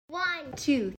1,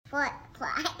 2, 4,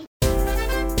 5.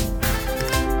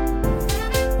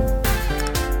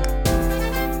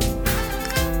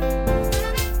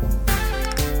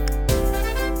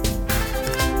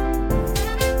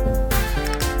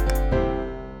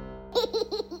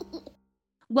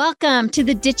 Welcome to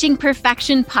the Ditching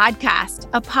Perfection podcast,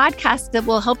 a podcast that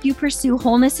will help you pursue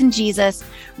wholeness in Jesus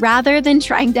rather than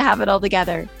trying to have it all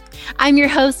together. I'm your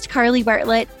host, Carly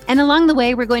Bartlett, and along the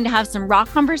way, we're going to have some raw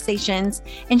conversations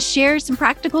and share some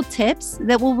practical tips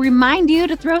that will remind you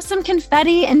to throw some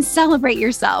confetti and celebrate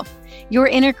yourself. Your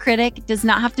inner critic does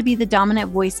not have to be the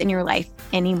dominant voice in your life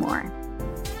anymore.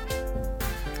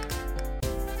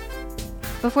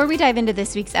 Before we dive into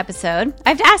this week's episode, I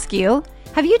have to ask you,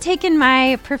 have you taken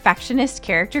my perfectionist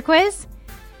character quiz?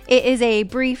 It is a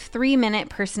brief 3-minute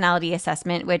personality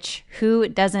assessment, which who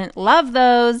doesn't love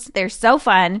those? They're so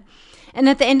fun. And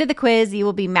at the end of the quiz, you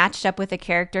will be matched up with a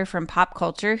character from pop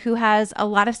culture who has a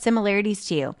lot of similarities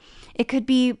to you. It could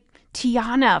be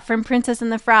Tiana from Princess and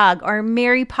the Frog, or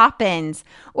Mary Poppins,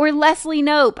 or Leslie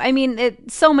Knope. I mean,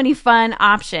 so many fun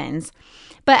options.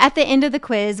 But at the end of the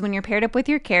quiz, when you're paired up with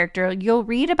your character, you'll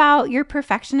read about your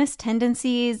perfectionist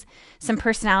tendencies, some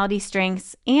personality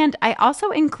strengths, and I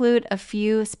also include a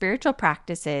few spiritual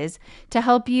practices to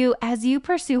help you as you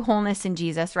pursue wholeness in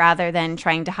Jesus rather than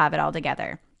trying to have it all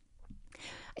together.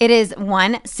 It is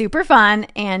 1, super fun,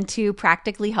 and 2,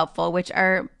 practically helpful, which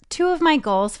are 2 of my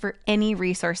goals for any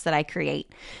resource that I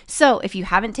create. So if you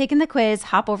haven't taken the quiz,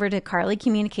 hop over to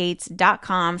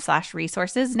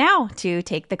carlycommunicates.com/resources now to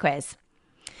take the quiz.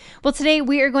 Well, today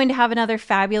we are going to have another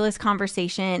fabulous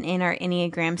conversation in our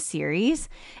Enneagram series.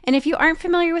 And if you aren't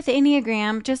familiar with the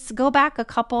Enneagram, just go back a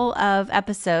couple of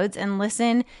episodes and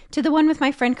listen to the one with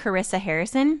my friend Carissa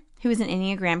Harrison, who is an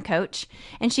Enneagram coach,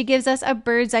 and she gives us a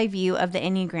bird's eye view of the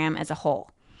Enneagram as a whole.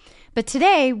 But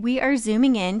today we are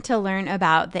zooming in to learn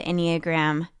about the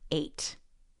Enneagram 8.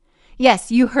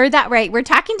 Yes, you heard that right. We're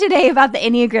talking today about the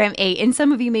Enneagram 8, and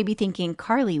some of you may be thinking,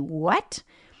 Carly, what?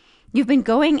 You've been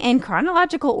going in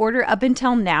chronological order up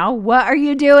until now. What are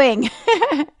you doing?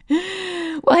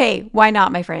 Well, hey, why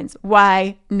not, my friends?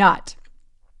 Why not?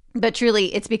 But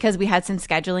truly, it's because we had some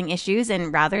scheduling issues,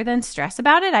 and rather than stress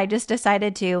about it, I just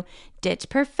decided to ditch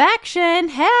perfection.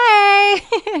 Hey!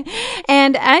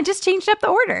 And I just changed up the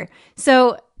order.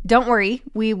 So don't worry,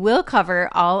 we will cover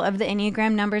all of the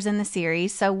Enneagram numbers in the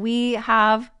series. So we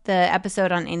have the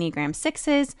episode on Enneagram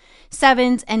 6s,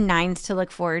 7s, and 9s to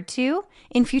look forward to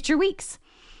in future weeks.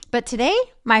 But today,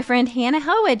 my friend Hannah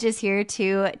Helwege is here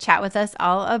to chat with us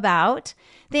all about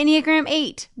the Enneagram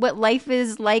 8, what life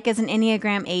is like as an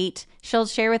Enneagram 8. She'll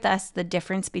share with us the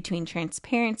difference between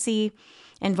transparency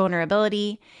and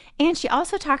vulnerability. And she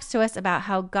also talks to us about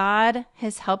how God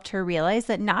has helped her realize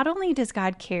that not only does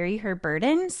God carry her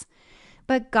burdens,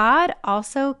 but God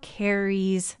also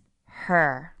carries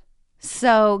her.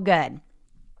 So good.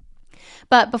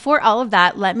 But before all of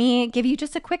that, let me give you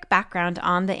just a quick background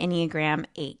on the Enneagram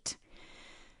 8.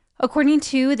 According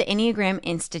to the Enneagram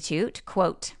Institute,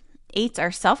 quote, 8s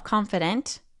are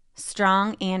self-confident,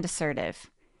 strong and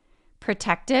assertive,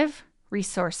 protective,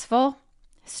 resourceful,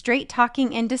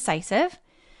 straight-talking and decisive,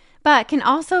 but can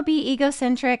also be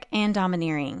egocentric and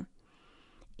domineering.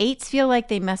 8s feel like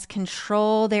they must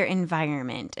control their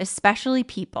environment, especially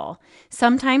people,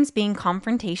 sometimes being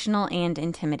confrontational and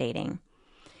intimidating.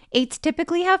 8s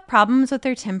typically have problems with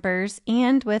their tempers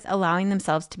and with allowing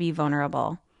themselves to be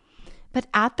vulnerable. But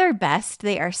at their best,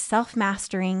 they are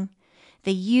self-mastering.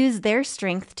 They use their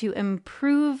strength to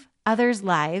improve others'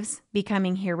 lives,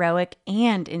 becoming heroic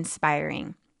and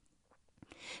inspiring.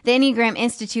 The Enneagram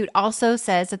Institute also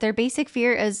says that their basic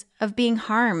fear is of being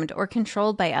harmed or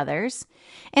controlled by others,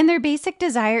 and their basic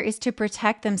desire is to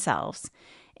protect themselves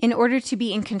in order to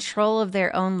be in control of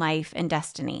their own life and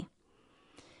destiny.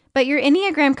 But your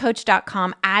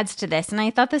EnneagramCoach.com adds to this, and I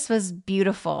thought this was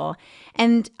beautiful.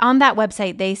 And on that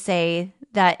website, they say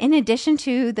that in addition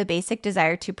to the basic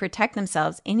desire to protect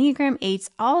themselves, Enneagram 8s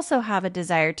also have a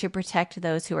desire to protect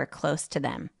those who are close to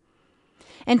them.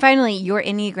 And finally, your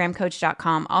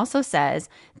EnneagramCoach.com also says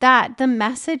that the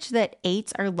message that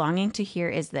 8s are longing to hear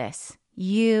is this: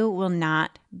 you will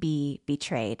not be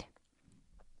betrayed.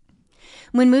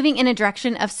 When moving in a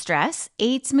direction of stress,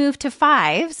 8s move to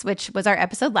 5s, which was our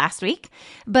episode last week,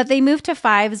 but they move to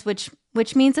 5s,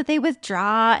 which means that they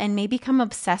withdraw and may become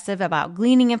obsessive about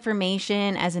gleaning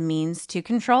information as a means to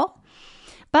control.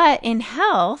 But in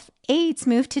health, 8s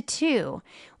move to 2,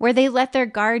 where they let their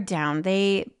guard down.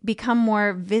 They become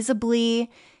more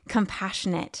visibly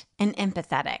compassionate and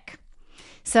empathetic.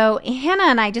 So Hannah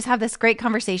and I just have this great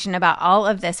conversation about all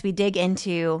of this. We dig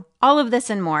into all of this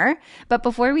and more. But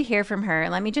before we hear from her,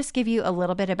 let me just give you a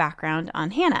little bit of background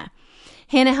on Hannah.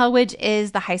 Hannah Helwege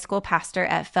is the high school pastor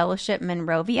at Fellowship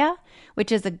Monrovia,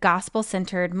 which is a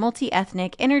gospel-centered,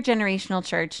 multi-ethnic, intergenerational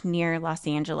church near Los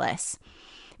Angeles.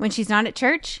 When she's not at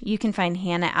church, you can find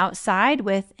Hannah outside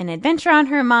with an adventure on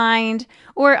her mind,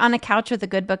 or on a couch with a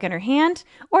good book in her hand,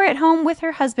 or at home with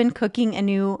her husband cooking a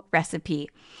new recipe.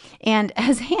 And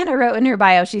as Hannah wrote in her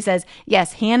bio, she says,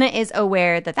 yes, Hannah is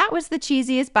aware that that was the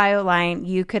cheesiest bio line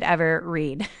you could ever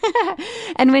read.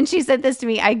 And when she said this to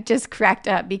me, I just cracked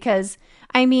up because,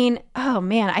 I mean, oh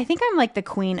man, I think I'm like the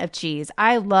queen of cheese.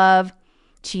 I love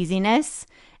cheesiness.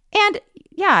 And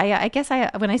yeah, I guess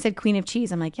when I said queen of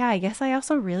cheese, I'm like, yeah, I guess I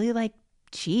also really like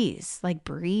cheese, like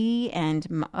brie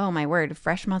and, oh my word,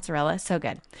 fresh mozzarella. So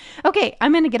good. Okay,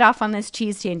 I'm going to get off on this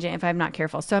cheese tangent if I'm not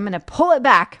careful. So I'm going to pull it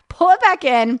back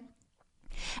in.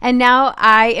 And now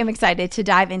I am excited to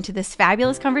dive into this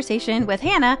fabulous conversation with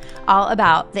Hannah all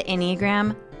about the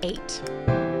Enneagram 8.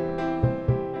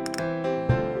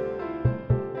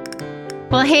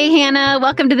 Well, hey, Hannah,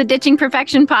 welcome to the Ditching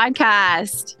Perfection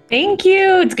podcast. Thank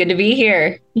you. It's good to be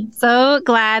here. So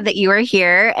glad that you are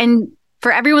here. And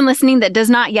for everyone listening that does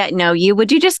not yet know you,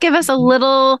 would you just give us a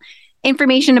little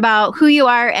information about who you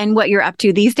are and what you're up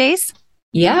to these days?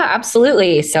 Yeah,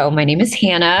 absolutely. So my name is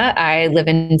Hannah. I live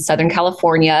in Southern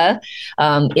California.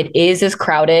 It is as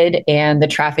crowded and the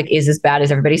traffic is as bad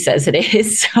as everybody says it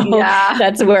is. So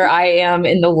That's where I am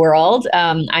in the world.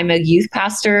 I'm a youth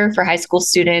pastor for high school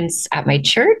students at my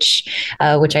church,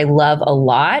 which I love a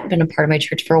lot. Been a part of my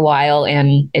church for a while,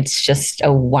 and it's just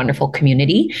a wonderful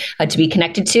community to be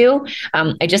connected to.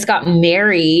 I just got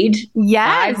married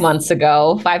 5 months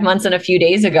ago, 5 months and a few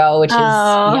days ago, which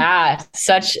is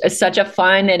such a fun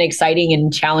and exciting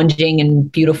and challenging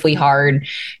and beautifully hard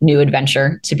new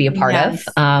adventure to be a part of.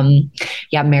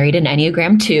 Married an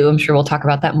Enneagram 2. I'm sure we'll talk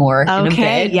about that more in a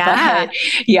bit. I'm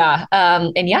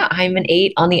an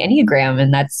 8 on the Enneagram,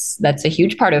 and that's a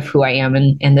huge part of who I am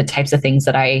and the types of things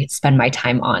that I spend my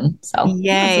time on. So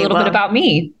that's a little bit about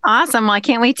me. Awesome. Well, I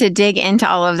can't wait to dig into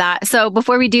all of that. So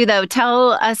before we do though,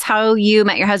 tell us how you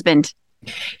met your husband.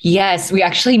 Yes, we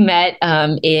actually met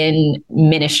in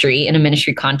a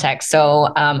ministry context.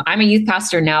 So I'm a youth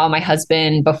pastor now. My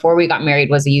husband, before we got married,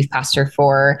 was a youth pastor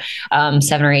for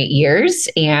 7 or 8 years.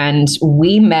 And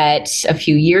we met a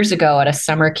few years ago at a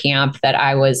summer camp that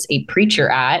I was a preacher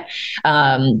at,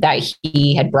 that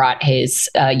he had brought his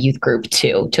youth group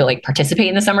to like participate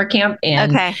in the summer camp.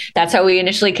 And that's how we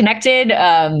initially connected.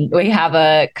 We have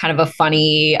a kind of a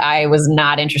funny, I was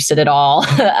not interested at all,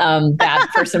 bad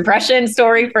first impression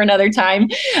story for another time.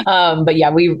 But yeah,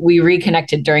 we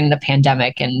reconnected during the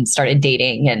pandemic and started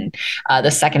dating, and the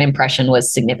second impression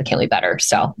was significantly better.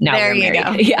 So now we're married.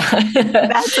 Go. Yeah.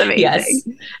 That's amazing. Yes.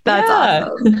 That's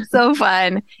awesome. So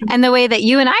fun. And the way that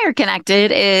you and I are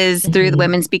connected is through the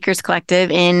Women Speakers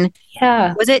Collective in,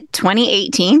 was it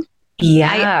 2018?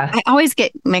 Yeah. I always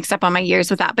get mixed up on my years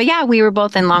with that. But yeah, we were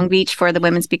both in Long Beach for the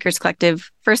Women Speakers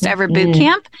Collective first ever boot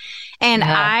camp. And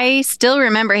I still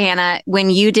remember, Hannah,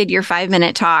 when you did your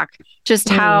 5-minute talk, just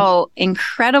how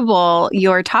incredible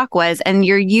your talk was and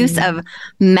your use of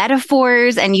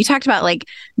metaphors. And you talked about like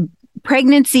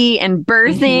pregnancy and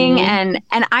birthing. And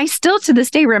I still to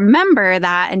this day remember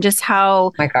that and just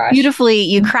how beautifully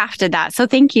you crafted that. So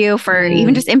thank you for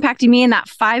even just impacting me in that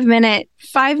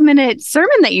 5-minute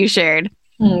sermon that you shared.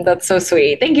 That's so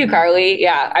sweet. Thank you, Carly.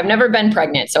 Yeah, I've never been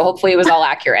pregnant, so hopefully it was all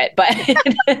accurate. But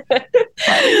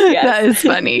that is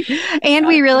funny. And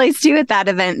we realized too at that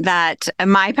event that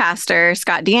my pastor,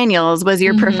 Scott Daniels, was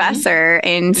your professor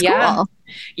in school. Yeah.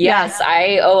 Yes,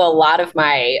 I owe a lot of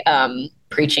my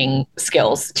preaching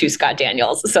skills to Scott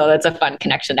Daniels. So that's a fun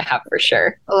connection to have for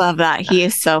sure. Love that. He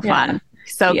is so fun.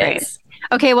 So great.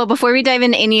 Okay, well, before we dive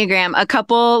into Enneagram, a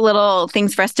couple little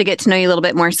things for us to get to know you a little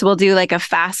bit more. So we'll do like a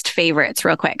fast favorites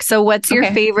real quick. So what's your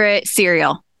favorite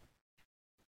cereal?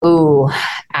 Ooh,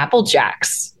 Apple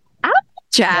Jacks.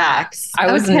 Jacks. I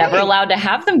was never allowed to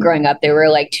have them growing up. They were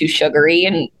like too sugary,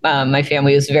 and my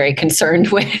family was very concerned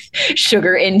with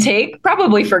sugar intake,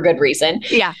 probably for good reason.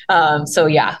 Yeah.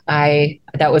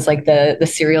 That was like the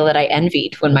cereal that I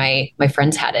envied when my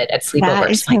friends had it at sleepovers.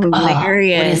 That is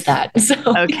hilarious. What is that?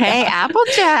 So, Apple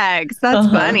Jacks. That's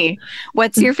funny.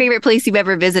 What's your favorite place you've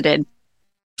ever visited?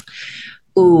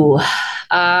 Ooh,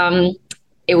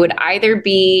 it would either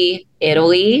be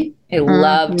Italy. I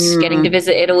loved getting to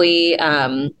visit Italy.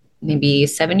 maybe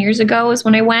 7 years ago is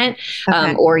when I went,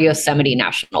 or Yosemite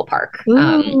National Park.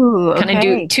 Kind of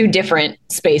do two different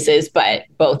spaces, but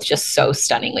both just so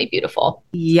stunningly beautiful.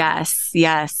 Yes.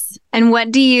 Yes. And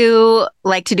what do you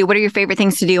like to do? What are your favorite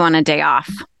things to do on a day off?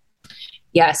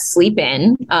 Yes, sleep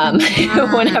in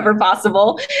whenever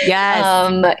possible.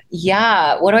 Yes.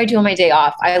 Yeah. What do I do on my day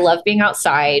off? I love being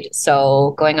outside.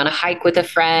 So going on a hike with a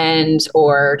friend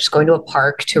or just going to a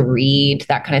park to read,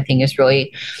 that kind of thing is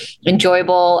really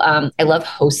enjoyable. I love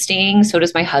hosting. So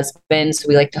does my husband. So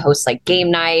we like to host like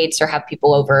game nights or have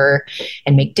people over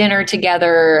and make dinner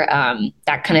together,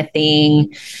 that kind of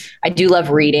thing. I do love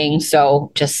reading.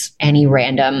 So just any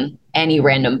random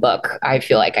book I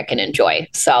feel like I can enjoy.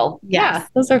 So yeah,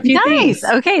 those are a few things.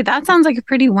 Okay. That sounds like a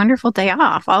pretty wonderful day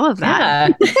off. All of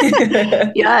that.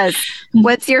 Yeah. Yes.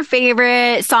 What's your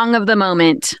favorite song of the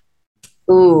moment?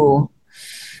 Ooh,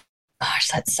 gosh,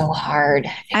 that's so hard.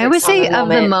 I always say of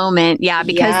the moment. Yeah.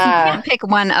 Because you can't pick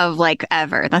one of like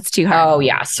ever. That's too hard. Oh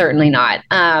yeah, certainly not.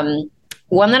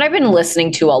 One that I've been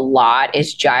listening to a lot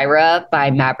is Gyra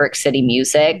by Maverick City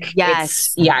Music.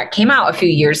 Yes. It came out a few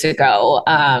years ago.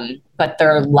 But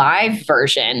their live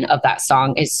version of that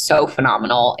song is so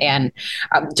phenomenal. And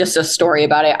just a story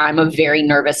about it. I'm a very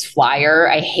nervous flyer.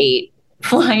 I hate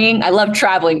flying. I love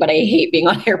traveling, but I hate being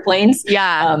on airplanes.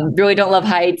 Yeah. Really don't love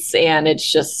heights. And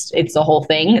it's the whole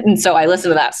thing. And so I listen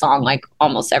to that song like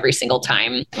almost every single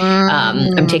time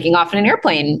I'm taking off in an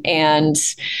airplane. And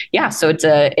yeah, so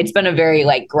it's been a very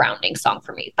like grounding song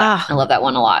for me. I love that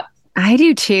one a lot. I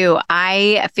do too.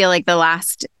 I feel like the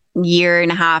last year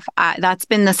and a half, that's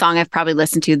been the song I've probably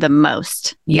listened to the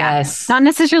most. Yes. Not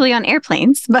necessarily on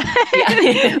airplanes, but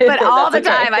but all the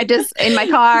time. I just, in my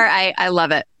car, I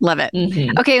love it. Love it.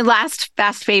 Mm-hmm. Okay. Last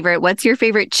fast favorite. What's your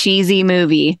favorite cheesy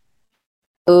movie?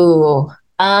 Ooh,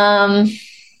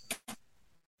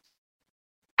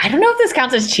 I don't know if this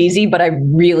counts as cheesy, but I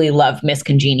really love Miss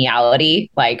Congeniality.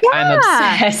 Like I'm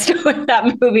obsessed with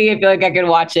that movie. I feel like I could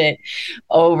watch it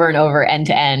over and over, end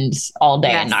to end, all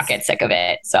day and not get sick of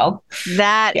it. So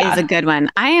that is a good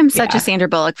one. I am such a Sandra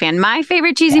Bullock fan. My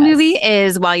favorite cheesy movie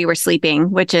is While You Were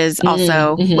Sleeping, which is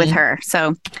also with her.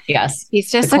 So he's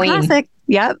just a classic.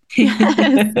 Yep.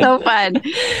 So fun.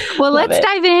 Well, let's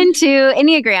dive into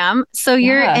Enneagram. So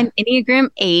you're an Enneagram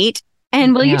 8.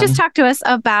 And will you just talk to us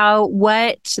about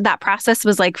what that process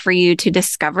was like for you to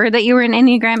discover that you were an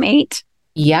Enneagram 8?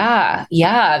 Yeah,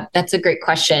 that's a great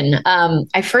question.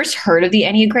 I first heard of the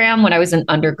Enneagram when I was an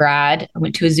undergrad. I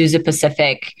went to Azusa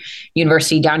Pacific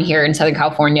University down here in Southern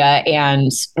California. And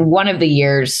one of the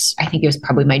years, I think it was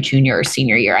probably my junior or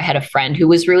senior year, I had a friend who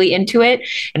was really into it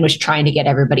and was trying to get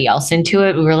everybody else into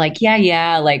it. We were like,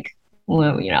 like,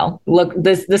 well, look,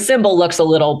 the symbol looks a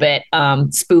little bit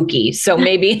spooky. So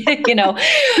maybe,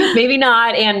 maybe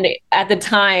not. And at the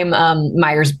time,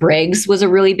 Myers-Briggs was a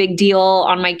really big deal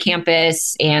on my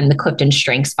campus. And the Clifton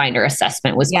Strengths Finder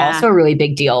assessment was also a really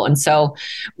big deal. And so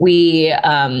we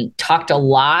talked a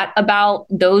lot about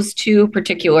those two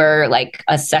particular like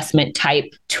assessment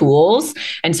type tools.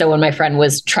 And so when my friend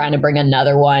was trying to bring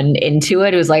another one into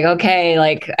it, it was like, okay,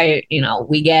 like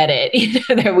we get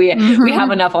it. We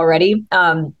have enough already.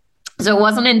 So it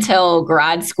wasn't until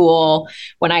grad school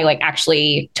when I like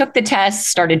actually took the test,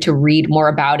 started to read more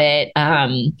about it.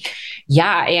 And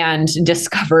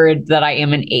discovered that I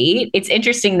am an 8. It's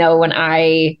interesting though,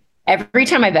 every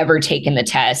time I've ever taken the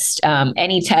test,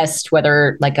 any test,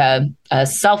 whether like a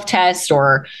self-test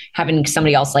or having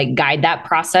somebody else like guide that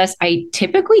process, I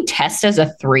typically test as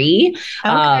a 3.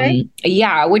 Okay.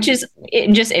 Which is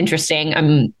just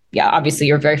interesting. Obviously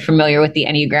you're very familiar with the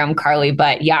Enneagram, Carly,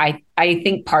 but I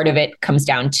think part of it comes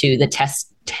down to the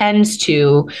test tends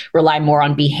to rely more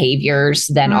on behaviors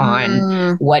than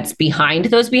on what's behind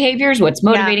those behaviors, what's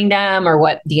motivating them or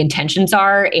what the intentions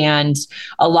are. And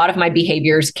a lot of my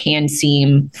behaviors can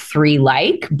seem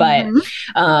 3-like, but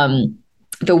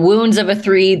the wounds of a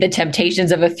 3, the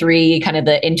temptations of a 3, kind of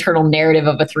the internal narrative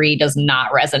of a 3 does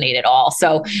not resonate at all.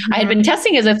 So I had been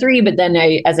testing as a 3, but then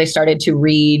as I started to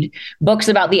read books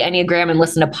about the Enneagram and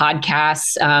listen to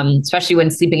podcasts, especially when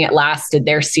Sleeping at Last did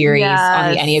their series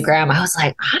on the Enneagram, I was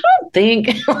like, I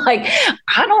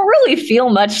don't really feel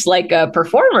much like a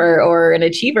performer or an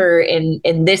achiever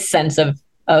in this sense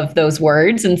of those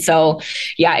words. And so,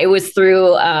 it was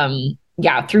through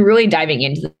really diving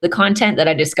into the content that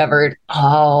I discovered,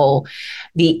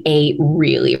 the 8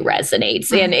 really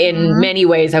resonates. And in many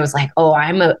ways I was like,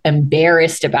 I'm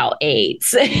embarrassed about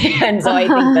 8s. And so I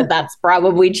think that that's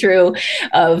probably true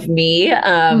of me.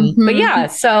 But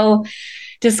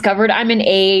discovered I'm an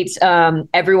 8.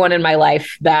 Everyone in my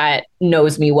life that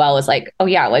knows me well is like, oh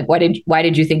yeah, like why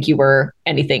did you think you were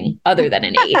anything other than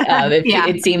an 8?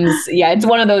 It seems, it's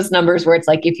one of those numbers where it's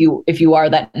like, if you are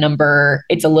that number,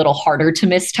 it's a little harder to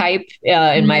mistype,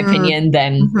 in my opinion,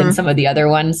 than some of the other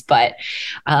ones. But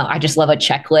I just love a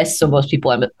checklist. So most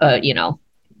people,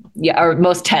 or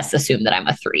most tests assume that I'm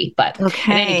a 3, but in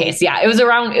any case, it was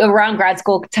around grad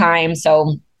school time.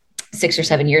 So 6 or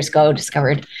 7 years ago,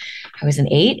 discovered I was an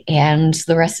 8, and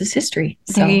the rest is history.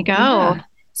 So, there you go. Yeah.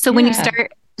 So when you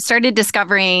started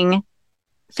discovering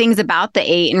things about the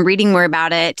 8 and reading more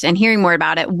about it and hearing more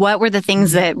about it, what were the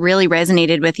things that really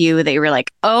resonated with you that you were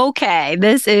like, okay,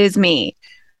 this is me?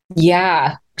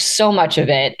 Yeah, so much of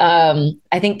it.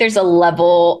 I think there's a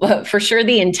level, for sure,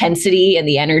 the intensity and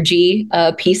the energy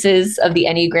pieces of the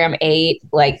Enneagram 8.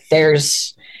 Like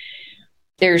there's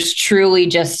truly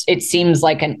just, it seems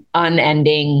like an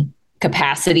unending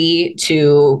capacity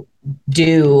to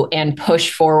do and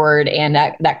push forward. And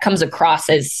that comes across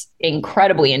as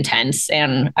incredibly intense.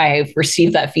 And I've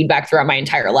received that feedback throughout my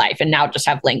entire life and now just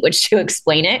have language to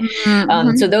explain it.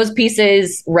 So those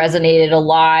pieces resonated a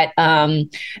lot.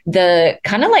 The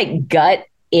kind of like gut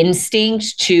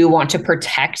instinct to want to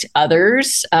protect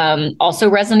others also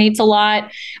resonates a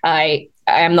lot. I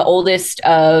am the oldest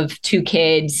of 2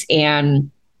 kids,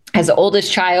 and as the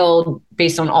oldest child,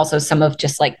 based on also some of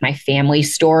just like my family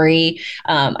story,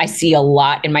 I see a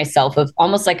lot in myself of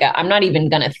almost like I'm not even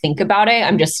going to think about it.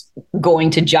 I'm just going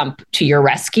to jump to your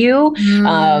rescue,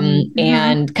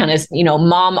 and kind of,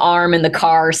 mom arm in the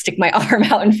car, stick my arm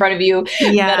out in front of you,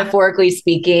 metaphorically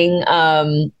speaking,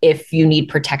 if you need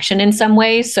protection in some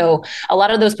way. So a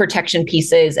lot of those protection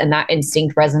pieces and that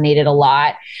instinct resonated a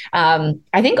lot.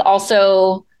 I think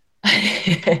also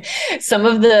some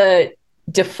of the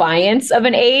defiance of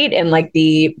an 8 and like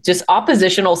the just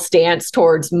oppositional stance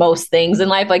towards most things in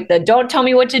life, like the don't tell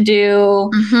me what to do.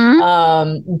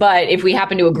 But if we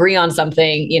happen to agree on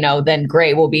something, then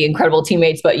great, we'll be incredible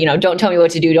teammates. But don't tell me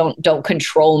what to do. Don't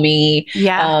control me.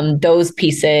 Those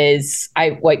pieces,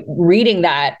 I like reading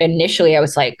that initially, I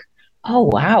was like, oh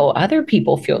wow, other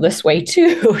people feel this way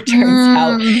too. Turns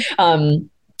out.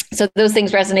 So those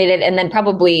things resonated. And then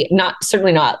probably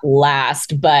certainly not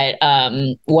last, but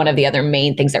one of the other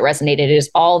main things that resonated is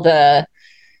all the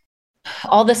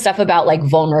stuff about like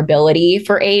vulnerability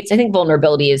for 8s. I think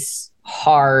vulnerability is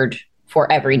hard for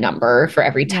every number, for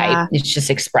every type. It's just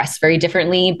expressed very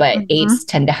differently, but 8s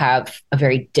tend to have a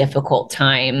very difficult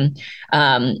time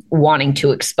wanting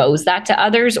to expose that to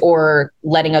others or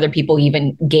letting other people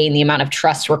even gain the amount of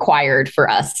trust required for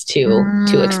us to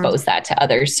expose that to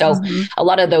others. So a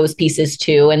lot of those pieces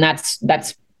too. And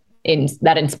that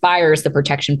inspires the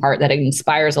protection part, that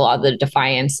inspires a lot of the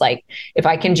defiance. Like if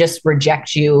I can just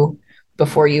reject you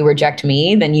before you reject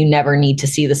me, then you never need to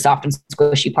see the soft and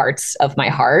squishy parts of my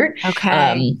heart.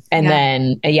 And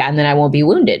then I won't be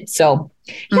wounded. So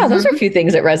those are a few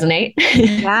things that resonate.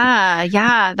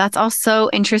 That's all so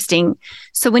interesting.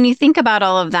 So when you think about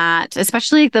all of that,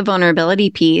 especially like the vulnerability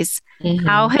piece,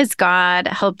 how has God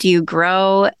helped you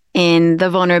grow in the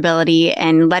vulnerability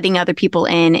and letting other people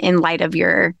in light of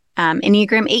your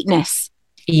Enneagram 8-ness?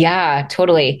 Yeah,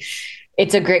 totally.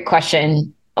 It's a great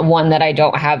question. One that I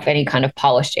don't have any kind of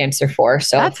polished answer for.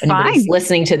 So if anybody's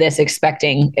listening to this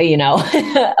expecting, a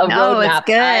roadmap,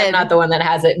 I'm not the one that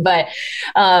has it, but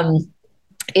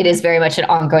it is very much an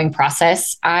ongoing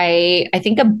process. I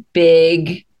think a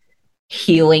big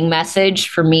healing message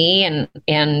for me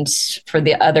and for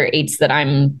the other 8s that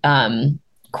I'm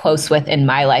close with in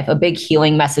my life, a big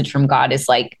healing message from God is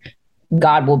like,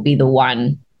 God will be the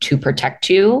one to protect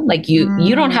you. Like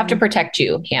you don't have to protect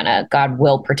you, Hannah. God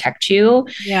will protect you.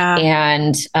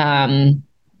 And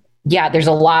there's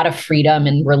a lot of freedom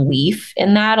and relief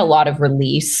in that, a lot of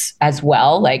release as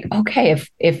well. Like, okay,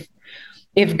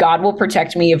 if God will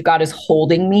protect me, if God is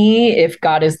holding me, if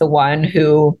God is the one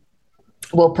who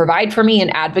will provide for me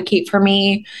and advocate for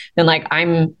me, then like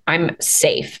I'm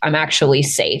safe. I'm actually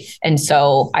safe. And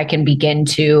so I can begin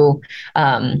to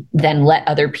then let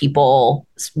other people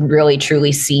really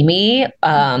truly see me.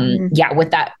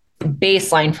 With that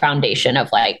baseline foundation of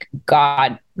like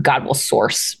God will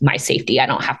source my safety. I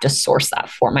don't have to source that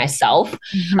for myself.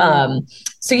 I'm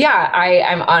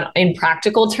in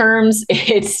practical terms,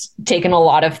 it's taken a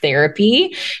lot of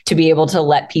therapy to be able to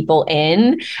let people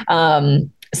in.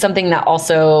 Something that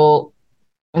also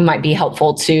might be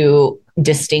helpful to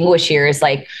distinguish here is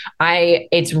like,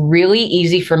 it's really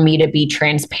easy for me to be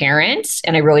transparent,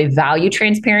 and I really value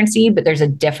transparency, but there's a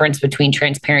difference between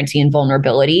transparency and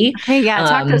vulnerability. Okay. Yeah.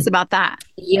 Talk to us about that.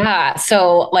 Yeah.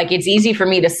 So like, it's easy for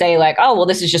me to say like, oh, well,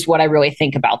 this is just what I really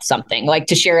think about something, like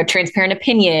to share a transparent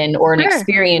opinion or an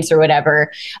experience or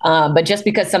whatever. But just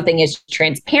because something is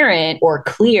transparent or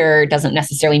clear doesn't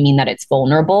necessarily mean that it's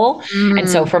vulnerable. And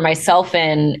so for myself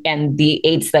and the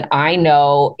eights that I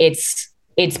know, it's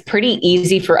pretty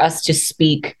easy for us to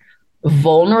speak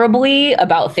vulnerably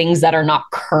about things that are not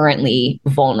currently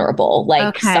vulnerable,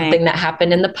 like something that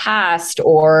happened in the past,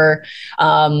 or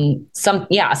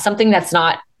something that's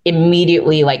not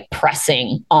immediately like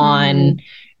pressing on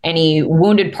any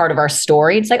wounded part of our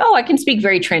story. It's like, oh, I can speak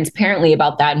very transparently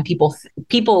about that. And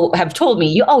people have told me,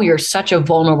 you're such a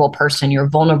vulnerable person. You're a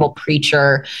vulnerable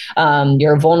preacher.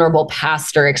 You're a vulnerable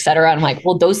pastor, et cetera. I'm like,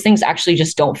 well, those things actually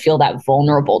just don't feel that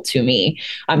vulnerable to me.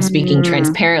 I'm speaking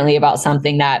transparently about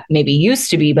something that maybe used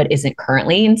to be, but isn't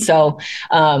currently. And so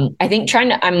I think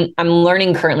I'm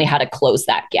learning currently how to close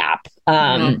that gap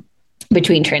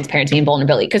between transparency and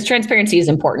vulnerability, because transparency is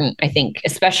important, I think,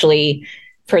 especially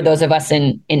for those of us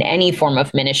in any form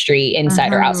of ministry,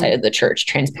 inside or outside of the church.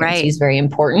 Transparency is very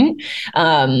important.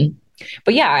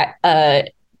 But yeah,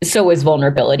 so is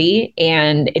vulnerability.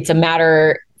 And it's a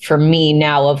matter for me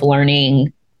now of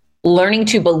learning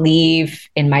to believe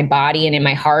in my body and in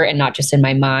my heart, and not just in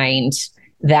my mind,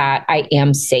 that I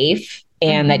am safe.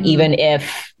 And that even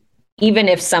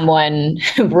if someone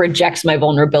rejects my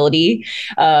vulnerability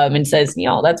and says,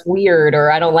 that's weird,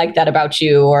 or I don't like that about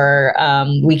you, or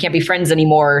we can't be friends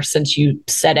anymore since you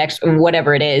said X,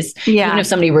 whatever it is, even if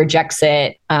somebody rejects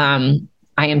it, I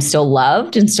am still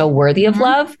loved and still worthy of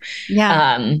love.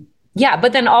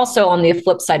 But then also on the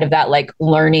flip side of that, like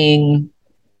learning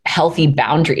healthy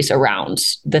boundaries around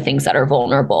the things that are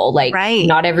vulnerable. Like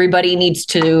not everybody needs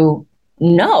to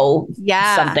know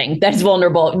something that's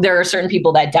vulnerable. There are certain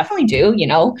people that definitely do,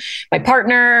 my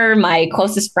partner, my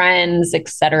closest friends,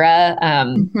 etc.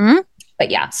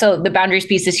 But yeah, so the boundaries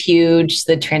piece is huge.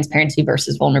 The transparency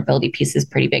versus vulnerability piece is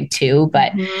pretty big too.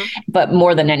 But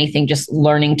more than anything, just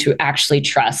learning to actually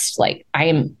trust, like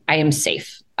I am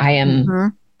safe.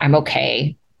 I'm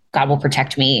okay. God will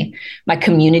protect me. My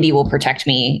community will protect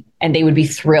me, and they would be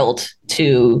thrilled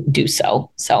to do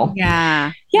so. So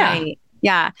yeah.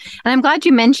 Yeah. And I'm glad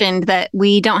you mentioned that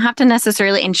we don't have to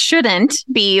necessarily and shouldn't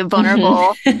be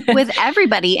vulnerable with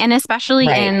everybody. And especially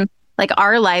in like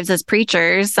our lives as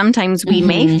preachers, sometimes we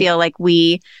may feel like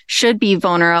we should be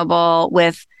vulnerable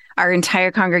with our entire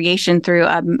congregation through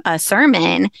a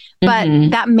sermon, but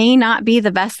that may not be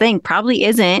the best thing. Probably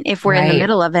isn't if we're in the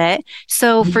middle of it.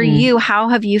 So for you, how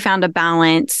have you found a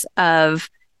balance of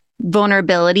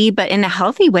vulnerability, but in a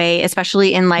healthy way,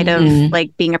 especially in light of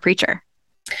like being a preacher?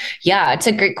 Yeah, it's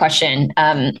a great question.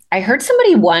 I heard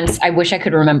somebody once, I wish I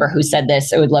could remember who said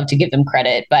this. I would love to give them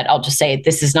credit, but I'll just say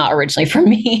this is not originally from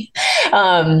me.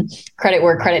 Credit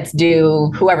where credit's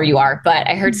due, whoever you are. But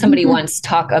I heard somebody once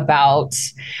talk about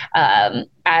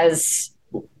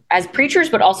as preachers,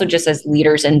 but also just as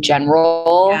leaders in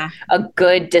general, a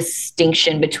good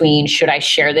distinction between should I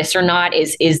share this or not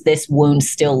is this wound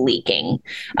still leaking?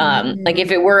 Like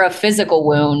if it were a physical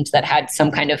wound that had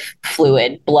some kind of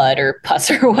fluid, blood or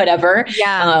pus or whatever,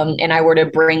 and I were to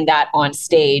bring that on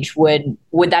stage, would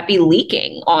that be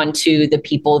leaking onto the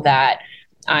people that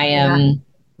I am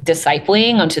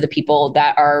discipling, onto the people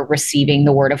that are receiving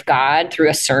the word of God through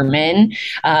a sermon?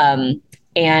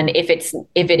 And if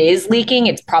it is leaking,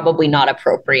 it's probably not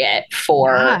appropriate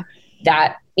for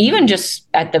that, even just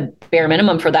at the bare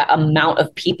minimum, for that amount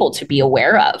of people to be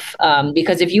aware of.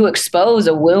 Because if you expose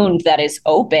a wound that is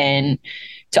open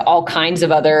to all kinds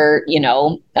of other,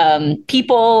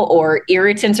 people or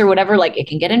irritants or whatever, like it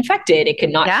can get infected, it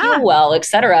can not heal well, et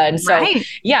cetera. And so,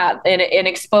 an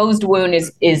exposed wound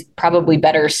is probably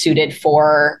better suited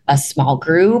for a small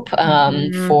group,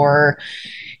 for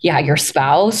your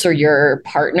spouse or your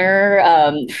partner,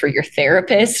 for your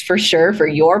therapist, for sure, for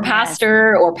your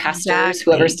pastor or pastors,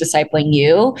 whoever's discipling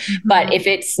you. But if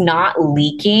it's not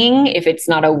leaking, if it's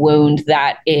not a wound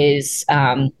that is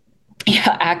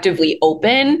actively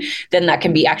open, then that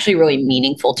can be actually really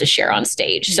meaningful to share on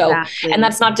stage. So, and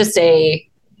that's not to say,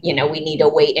 we need to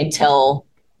wait until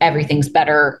everything's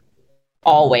better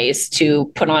always to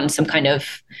put on some kind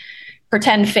of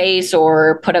pretend face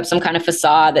or put up some kind of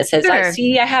facade that says,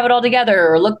 I have it all together,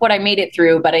 or look what I made it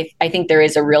through. But I think there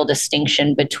is a real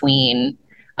distinction between,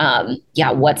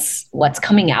 what's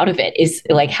coming out of it is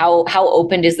like, how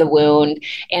open is the wound?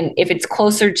 And if it's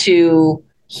closer to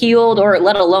healed, or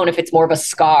let alone if it's more of a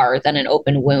scar than an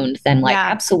open wound, then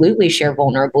absolutely share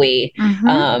vulnerably.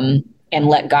 and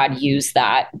let God use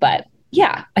that. But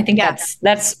yeah, I think that's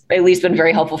at least been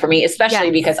very helpful for me,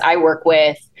 especially because I work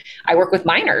with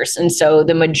minors. And so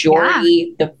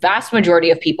the vast majority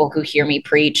of people who hear me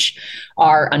preach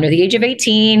are under the age of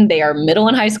 18. They are middle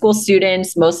and high school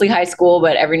students, mostly high school,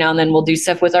 but every now and then we'll do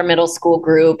stuff with our middle school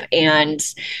group. And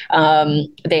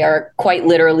they are quite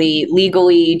literally,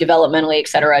 legally, developmentally, et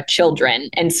cetera, children.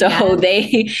 And so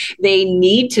they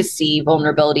need to see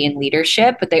vulnerability in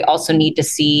leadership, but they also need to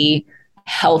see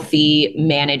healthy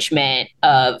management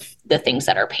of the things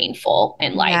that are painful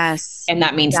in life. Yes, and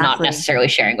that means not necessarily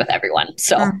sharing with everyone.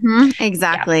 So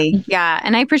exactly. Yeah.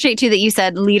 And I appreciate too that you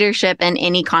said leadership in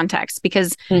any context,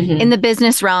 because in the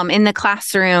business realm, in the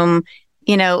classroom,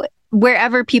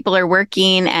 wherever people are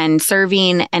working and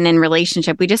serving and in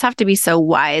relationship, we just have to be so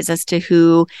wise as to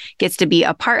who gets to be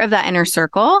a part of that inner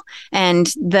circle and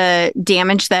the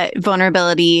damage that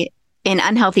vulnerability in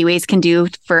unhealthy ways can do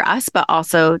for us, but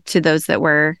also to those that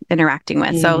we're interacting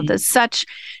with. So there's such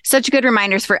good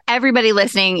reminders for everybody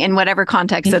listening in whatever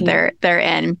context that they're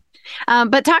in.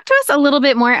 But talk to us a little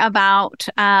bit more about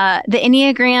the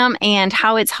Enneagram and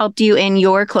how it's helped you in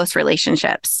your close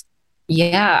relationships.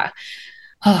 Yeah.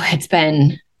 Oh, it's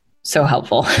been so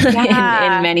helpful in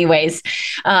many ways.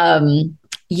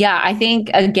 I think,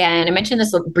 again, I mentioned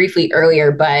this briefly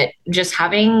earlier, but just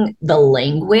having the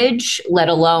language, let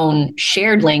alone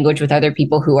shared language with other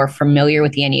people who are familiar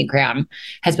with the Enneagram,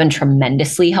 has been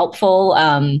tremendously helpful,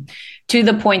 to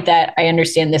the point that I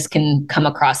understand this can come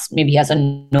across maybe as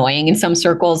annoying in some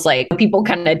circles. Like, people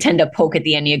kind of tend to poke at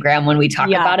the Enneagram when we talk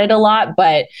about it a lot,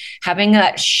 but having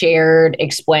that shared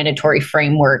explanatory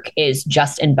framework is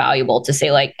just invaluable to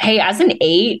say, like, hey, as an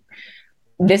 8,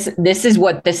 this is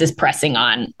what this is pressing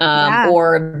on,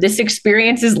 or this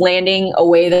experience is landing a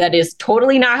way that is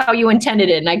totally not how you intended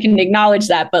it. And I can acknowledge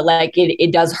that, but like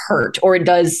it does hurt, or it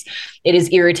is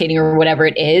irritating, or whatever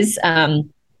it is.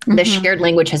 The shared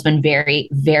language has been very,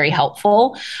 very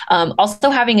helpful. Also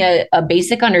having a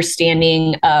basic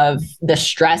understanding of the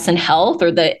stress and health, or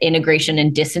the integration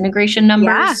and disintegration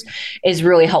numbers is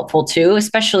really helpful too.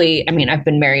 Especially, I mean, I've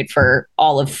been married for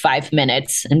all of 5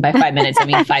 minutes, and by 5 minutes, I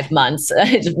mean 5 months.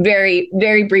 It's a very,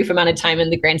 very brief amount of time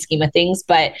in the grand scheme of things,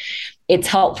 but it's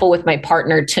helpful with my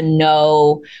partner to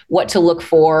know what to look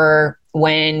for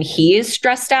when he is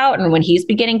stressed out and when he's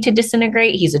beginning to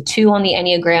disintegrate. He's a 2 on the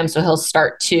Enneagram, so he'll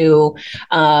start to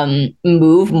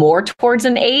move more towards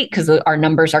an 8 because our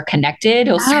numbers are connected.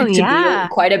 He'll start to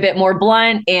be quite a bit more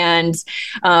blunt, and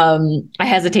I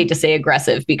hesitate to say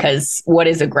aggressive, because what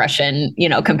is aggression,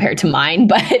 compared to mine?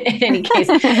 But in any case,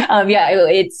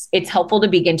 it's helpful to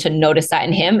begin to notice that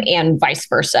in him, and vice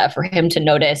versa, for him to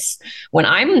notice when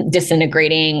I'm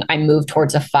disintegrating, I move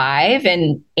towards a 5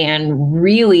 and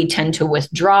really tend to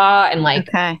withdraw and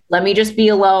let me just be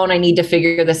alone. I need to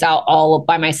figure this out all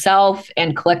by myself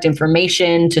and collect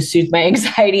information to soothe my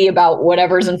anxiety about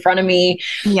whatever's in front of me.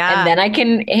 And then I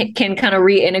can kind of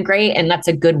reintegrate. And that's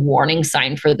a good warning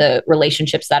sign for the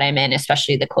relationships that I'm in,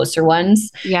 especially the closer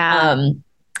ones.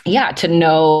 To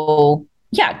know,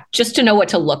 just to know what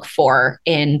to look for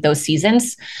in those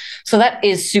seasons. So that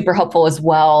is super helpful as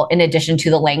well, in addition to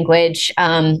the language.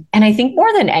 And I think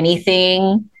more than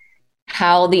anything,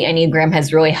 how the Enneagram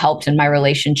has really helped in my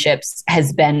relationships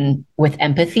has been with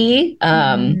empathy.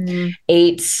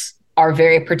 8s are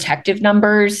very protective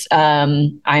numbers.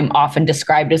 I'm often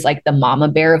described as like the mama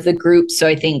bear of the group. So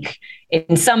I think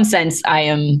in some sense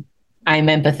I'm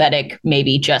empathetic,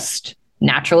 maybe just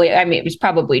naturally. I mean, it was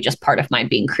probably just part of my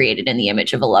being created in the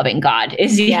image of a loving God,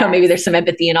 is, maybe there's some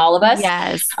empathy in all of us.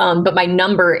 But my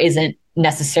number isn't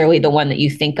necessarily the one that you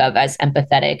think of as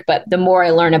empathetic. But the more I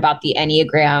learn about the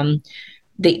Enneagram,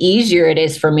 the easier it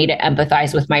is for me to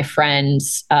empathize with my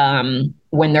friends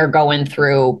when they're going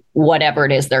through whatever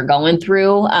it is they're going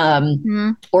through,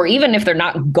 or even if they're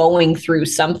not going through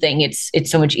something, it's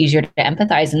so much easier to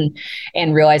empathize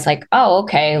and realize, like, oh,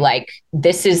 okay, like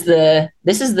this is the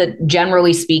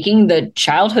generally speaking, the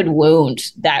childhood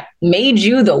wound that made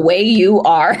you the way you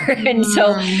are. And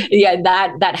so,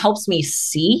 that helps me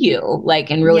see you, like,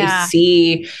 and really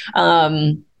see,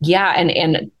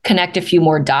 and connect a few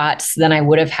more dots than I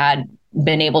would have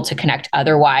been able to connect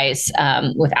otherwise,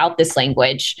 without this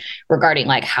language, regarding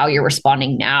like how you're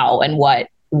responding now and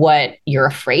what you're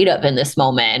afraid of in this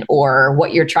moment, or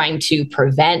what you're trying to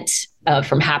prevent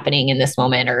from happening in this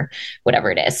moment, or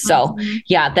whatever it is. So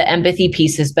the empathy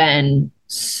piece has been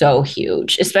so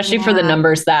huge, especially for the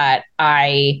numbers that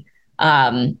I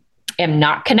am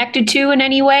not connected to in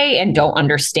any way and don't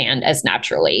understand as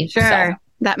naturally. Sure.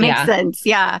 That makes Yeah. sense.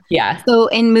 Yeah. Yeah. So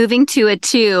in moving to a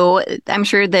 2, I'm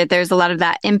sure that there's a lot of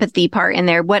that empathy part in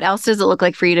there. What else does it look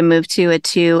like for you to move to a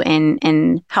 2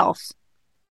 in health?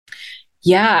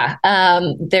 Yeah.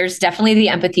 There's definitely the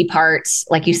empathy parts,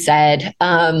 like you said.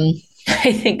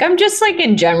 I think I'm just like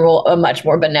in general a much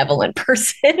more benevolent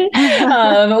person.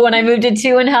 When I moved to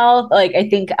 2 in health, like I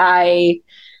think I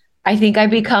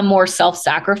become more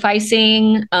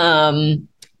self-sacrificing,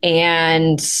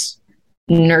 and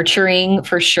nurturing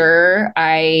for sure.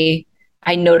 I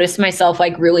noticed myself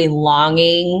like really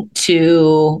longing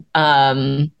to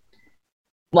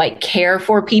like care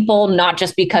for people, not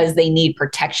just because they need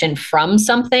protection from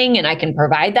something and I can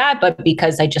provide that, but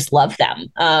because I just love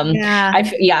them. Yeah.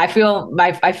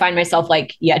 I find myself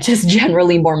like, just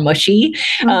generally more mushy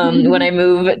when I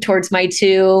move towards my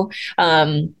 2.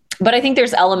 But I think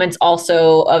there's elements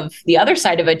also of the other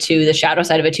side of a 2, the shadow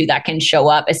side of a 2, that can show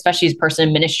up, especially as a person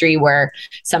in ministry, where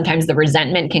sometimes the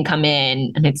resentment can come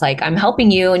in and it's like, I'm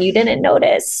helping you and you didn't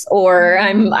notice, or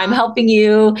I'm helping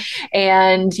you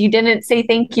and you didn't say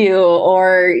thank you,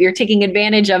 or you're taking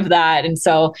advantage of that. And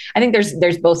so I think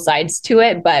there's both sides to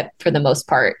it, but for the most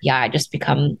part, I just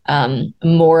become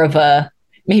more of a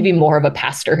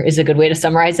pastor is a good way to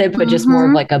summarize it, but just more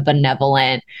of like a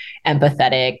benevolent,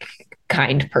 empathetic,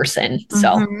 kind person.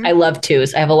 So I love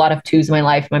 2s. I have a lot of 2s in my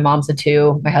life. My mom's a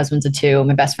 2, my husband's a 2,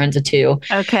 my best friend's a 2.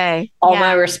 Okay. All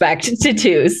my respect to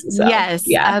 2s. So, yes,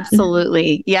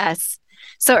 absolutely. Yes.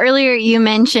 So earlier you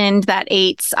mentioned that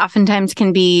 8s oftentimes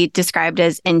can be described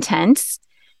as intense.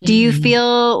 Do you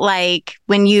feel like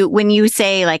when you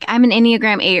say like I'm an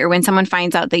Enneagram 8, or when someone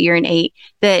finds out that you're an 8,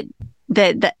 that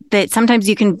sometimes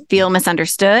you can feel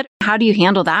misunderstood? How do you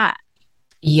handle that?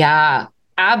 Yeah,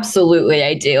 absolutely.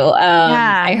 I do.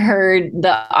 I heard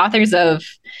the authors of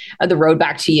The Road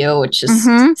Back to You, which is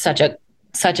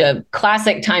such a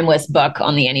classic, timeless book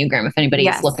on the Enneagram, if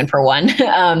anybody's looking for one.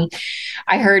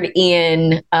 I heard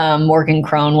Ian Morgan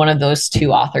Crone, one of those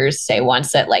 2 authors, say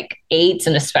once that like 8s,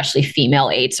 and especially female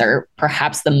 8s, are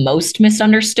perhaps the most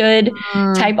misunderstood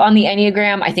type on the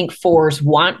Enneagram. I think 4s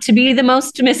want to be the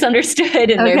most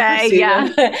misunderstood in their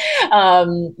pursuit of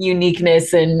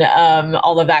uniqueness and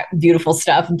all of that beautiful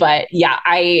stuff. But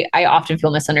I often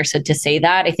feel misunderstood to say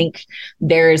that. I think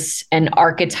there's an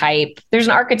archetype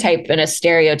and a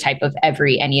stereotype of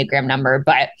every Enneagram number,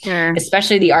 but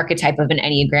especially the archetype of an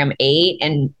Enneagram 8,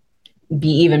 and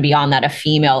even beyond that, a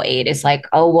female 8 is like,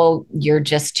 oh, well, you're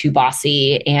just too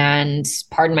bossy, and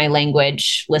pardon my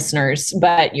language, listeners,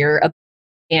 but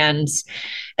and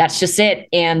that's just it.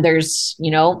 And there's,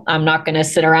 I'm not going to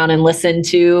sit around and listen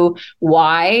to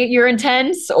why you're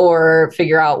intense or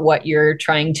figure out what you're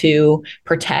trying to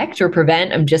protect or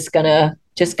prevent. I'm just going to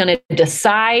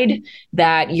decide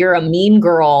that you're a mean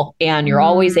girl and you're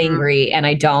always angry and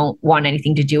I don't want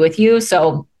anything to do with you.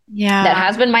 So that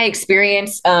has been my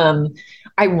experience.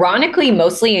 Ironically,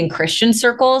 mostly in Christian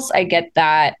circles, I get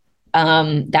that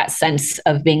sense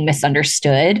of being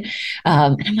misunderstood.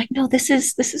 And I'm like, no, this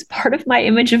is part of my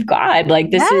image of God.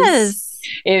 Like this is,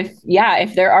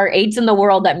 if there are 8s in the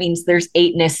world, that means there's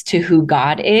 8ness to who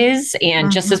God is. And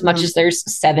just as much as there's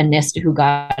 7ness to who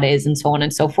God is, and so on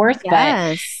and so forth.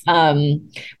 But how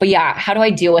do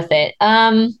I deal with it?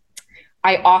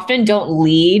 I often don't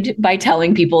lead by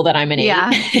telling people that I'm an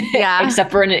 8, except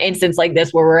for in an instance like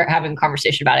this where we're having a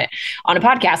conversation about it on a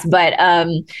podcast. But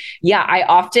I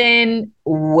often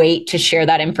wait to share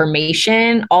that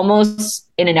information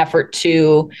almost in an effort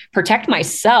to protect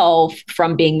myself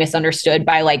from being misunderstood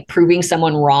by like proving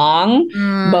someone wrong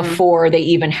before they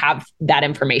even have that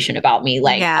information about me.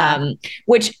 Like,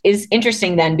 which is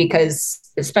interesting then, because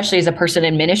especially as a person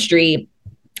in ministry,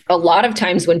 a lot of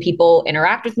times when people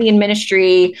interact with me in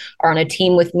ministry or on a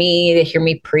team with me, they hear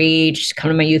me preach, come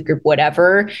to my youth group,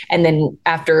 whatever. And then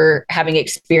after having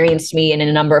experienced me in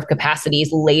a number of capacities,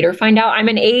 later find out I'm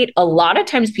an 8. A lot of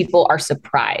times people are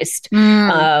surprised.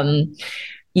 And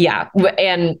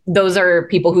those are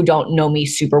people who don't know me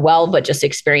super well, but just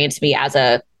experience me as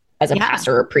a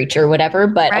pastor or preacher or whatever.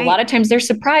 But a lot of times they're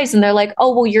surprised and they're like,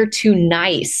 oh, well, you're too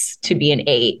nice to be an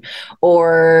 8.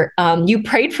 Or you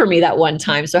prayed for me that one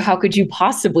time, so how could you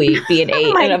possibly be an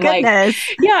 8? And I'm like,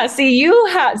 see, you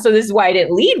have, so this is why I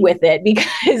didn't lead with it,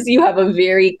 because you have a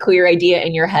very clear idea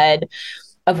in your head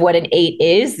of what an 8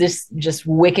 is, this just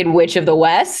wicked witch of the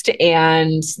West.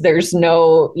 And there's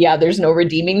no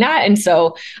redeeming that. And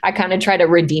so I kind of try to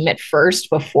redeem it first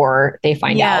before they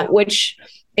find out, which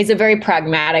is a very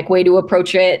pragmatic way to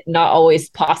approach it. Not always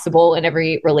possible in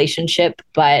every relationship,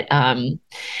 but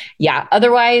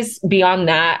otherwise beyond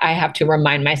that, I have to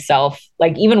remind myself,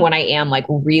 like, even when I am like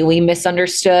really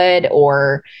misunderstood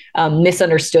or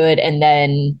misunderstood and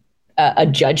then a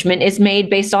judgment is made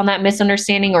based on that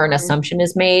misunderstanding or an assumption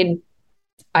is made,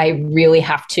 I really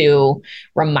have to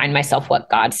remind myself what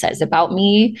God says about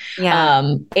me.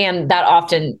 Yeah. And that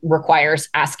often requires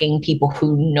asking people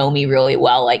who know me really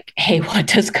well, like, hey, what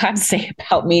does God say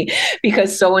about me?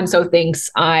 Because so-and-so thinks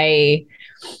I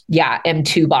am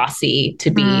too bossy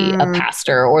to be a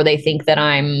pastor, or they think that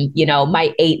I'm,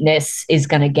 my eightness is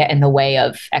going to get in the way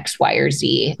of X, Y, or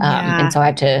Z. And so I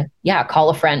have to,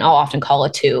 call a friend. I'll often call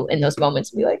a two in those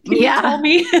moments and be like, can you tell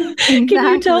me, exactly.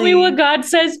 can you tell me what God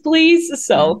says, please?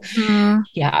 So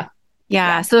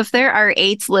Yeah. So if there are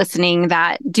eights listening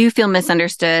that do feel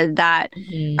misunderstood, that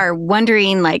are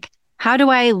wondering like, how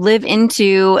do I live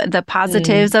into the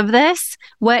positives of this?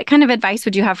 What kind of advice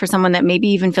would you have for someone that maybe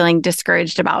even feeling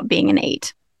discouraged about being an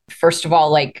eight? First of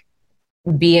all, like,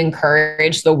 be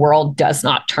encouraged. The world does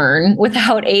not turn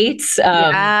without eights.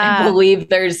 I believe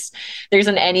there's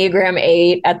an Enneagram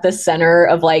 8 at the center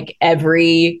of like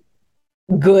every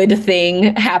good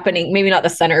thing happening, maybe not the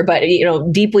center, but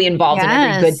deeply involved in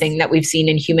every good thing that we've seen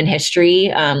in human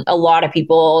history. A lot of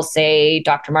people say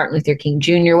Dr. Martin Luther King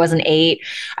Jr. was an 8.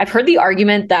 I've heard the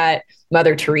argument that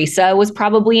Mother Teresa was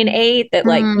probably an 8, that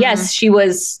like, yes, she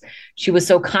was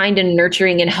so kind and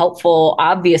nurturing and helpful.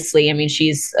 Obviously, I mean,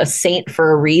 she's a saint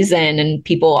for a reason, and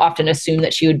people often assume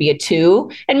that she would be a 2,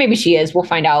 and maybe she is. We'll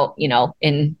find out,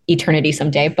 in eternity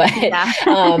someday. But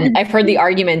I've heard the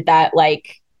argument that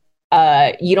like,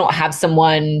 you don't have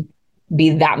someone be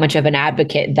that much of an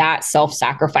advocate, that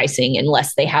self-sacrificing,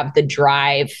 unless they have the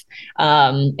drive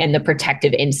and the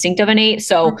protective instinct of an 8.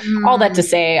 So all that to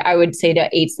say, I would say to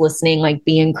 8s listening, like,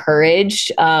 be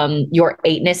encouraged. Your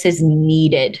 8ness is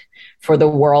needed for the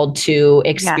world to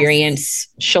experience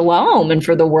shalom and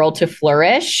for the world to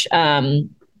flourish.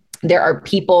 There are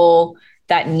people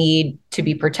that need to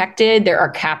be protected. There are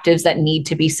captives that need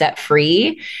to be set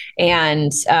free.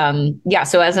 And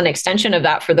so as an extension of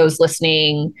that, for those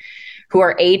listening who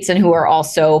are 8s and who are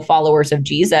also followers of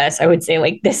Jesus, I would say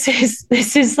like, this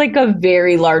is like a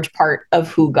very large part of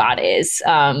who God is.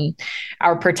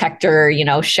 Our protector,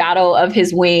 shadow of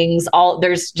his wings,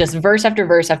 there's just verse after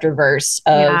verse after verse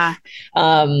of,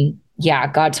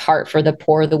 God's heart for the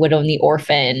poor, the widow, and the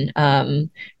orphan.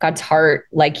 God's heart,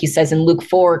 like he says in Luke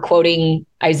 4, quoting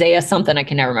Isaiah something, I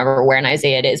can never remember where in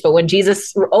Isaiah it is, but when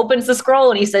Jesus opens the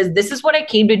scroll and he says, this is what I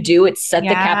came to do. It's set the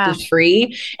captives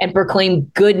free and proclaim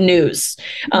good news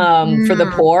for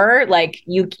the poor. Like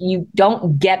you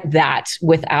don't get that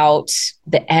without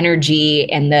the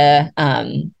energy and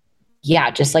the,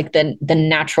 just like the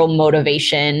natural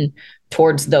motivation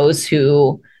towards those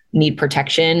who need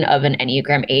protection of an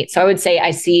Enneagram 8. So I would say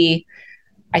I see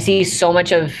so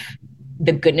much of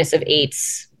the goodness of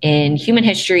 8s in human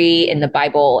history, in the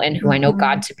Bible, and who I know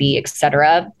God to be,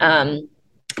 etc.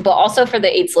 But also for the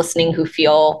 8s listening who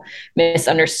feel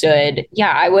misunderstood,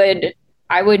 I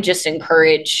would just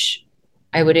encourage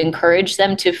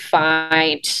them to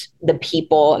find the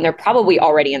people, and they're probably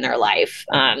already in their life,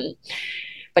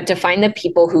 but to find the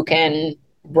people who can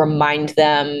remind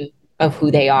them of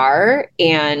who they are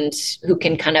and who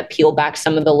can kind of peel back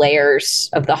some of the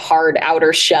layers of the hard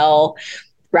outer shell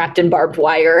wrapped in barbed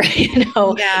wire,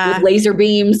 with laser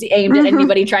beams aimed at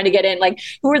anybody trying to get in. Like,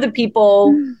 who are the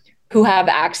people who have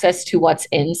access to what's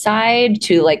inside,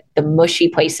 to like the mushy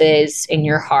places in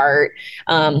your heart,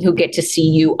 who get to see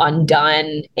you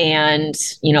undone and,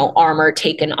 armor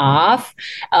taken off.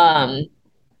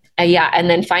 And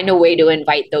then find a way to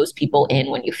invite those people in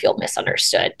when you feel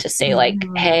misunderstood, to say like,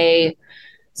 hey,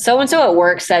 so-and-so at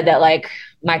work said that like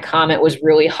my comment was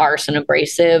really harsh and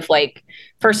abrasive. Like,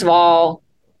 first of all,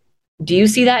 do you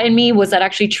see that in me? Was that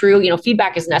actually true?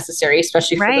 Feedback is necessary,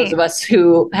 especially for those of us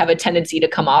who have a tendency to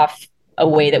come off a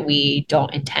way that we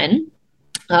don't intend.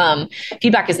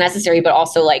 Feedback is necessary, but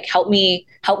also like, help me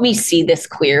see this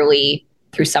clearly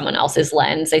through someone else's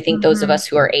lens. I think those of us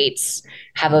who are 8s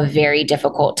have a very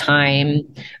difficult time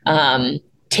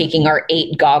taking our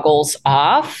 8 goggles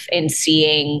off and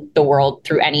seeing the world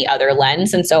through any other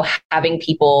lens. And so having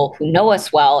people who know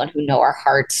us well and who know our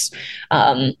hearts,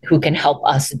 who can help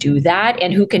us do that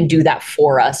and who can do that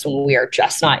for us when we are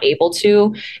just not able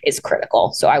to, is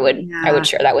critical. So I would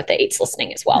share that with the 8s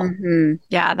listening as well.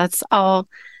 Yeah, that's all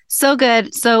so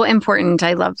good. So important.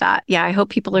 I love that. Yeah. I hope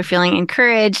people are feeling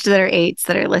encouraged that are 8s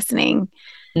that are listening.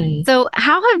 So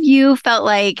how have you felt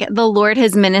like the Lord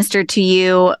has ministered to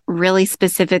you really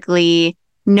specifically,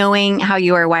 knowing how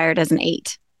you are wired as an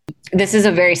 8? This is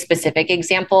a very specific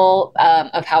example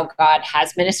of how God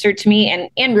has ministered to me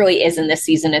and really is in this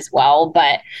season as well.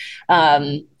 But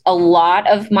a lot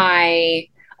of my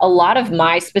a lot of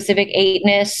my specific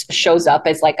eightness shows up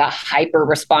as like a hyper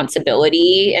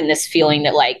responsibility and this feeling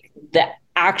that like the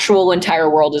actual entire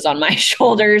world is on my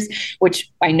shoulders, which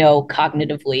I know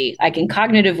cognitively, I can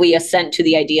cognitively assent to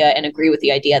the idea and agree with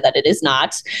the idea that it is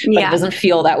not, but it doesn't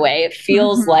feel that way. It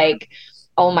feels like,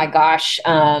 oh my gosh,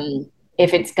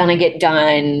 if it's going to get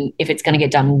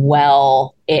done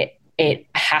well, it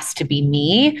has to be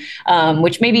me,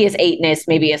 which maybe is eightness,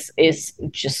 maybe is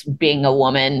just being a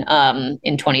woman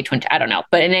in 2020. I don't know.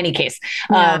 But in any case,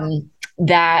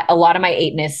 that a lot of my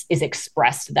eightness is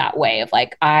expressed that way of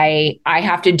like, I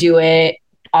have to do it.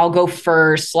 I'll go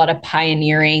first, a lot of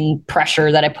pioneering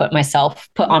pressure that I put on myself,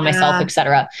 et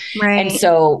cetera. Right. And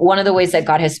so one of the ways that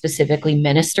God has specifically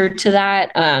ministered to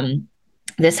that,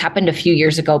 this happened a few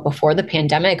years ago before the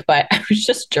pandemic, but I was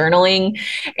just journaling,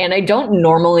 and I don't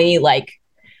normally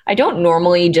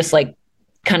just like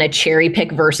kind of cherry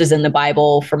pick verses in the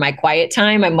Bible for my quiet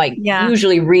time. I'm like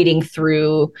usually reading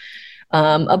through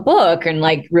a book and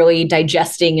like really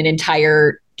digesting an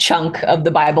entire chunk of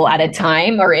the Bible at a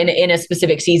time or in a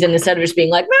specific season, instead of just being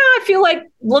like, I feel like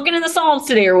looking in the Psalms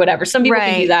today or whatever. Some people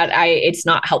can do that. It's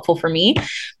not helpful for me.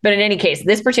 But in any case,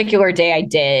 this particular day I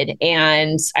did,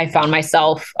 and I found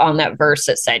myself on that verse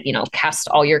that said, cast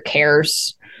all your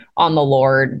cares on the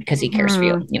Lord because he cares for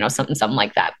you, something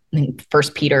like that. I think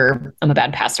First Peter, I'm a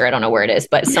bad pastor. I don't know where it is,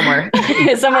 but somewhere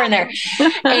in there.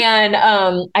 And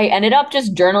I ended up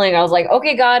just journaling. I was like,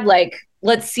 okay, God, like,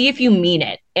 let's see if you mean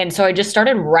it. And so I just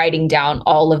started writing down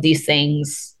all of these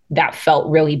things that felt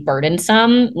really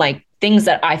burdensome, like things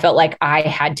that I felt like I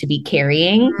had to be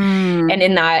carrying. And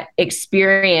in that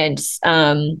experience,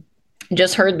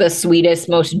 just heard the sweetest,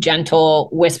 most gentle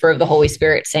whisper of the Holy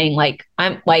Spirit saying, like,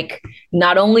 I'm like,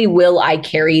 not only will I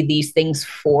carry these things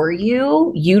for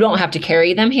you, you don't have to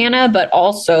carry them, Hannah, but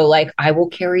also like, I will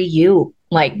carry you.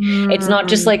 Like, it's not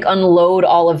just like unload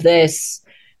all of this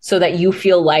so that you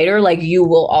feel lighter, like you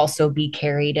will also be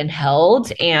carried and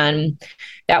held. And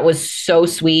that was so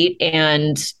sweet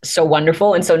and so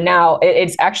wonderful. And so now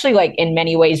it's actually like in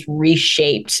many ways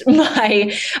reshaped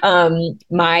my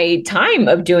my time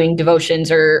of doing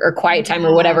devotions or quiet time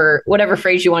or whatever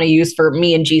phrase you want to use for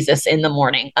me and Jesus in the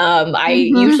morning. I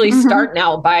usually start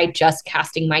now by just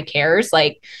casting my cares.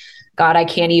 Like, God, I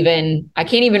can't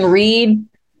even read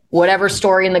whatever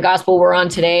story in the gospel we're on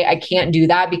today. I can't do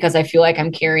that because I feel like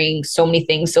I'm carrying so many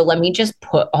things. So let me just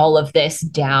put all of this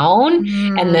down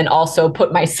and then also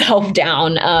put myself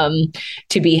down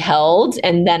to be held.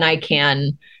 And then I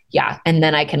can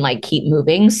like keep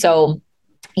moving. So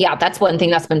yeah, that's one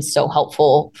thing that's been so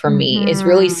helpful for me is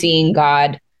really seeing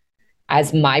God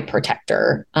as my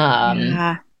protector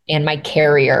and my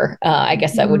carrier. I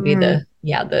guess that would be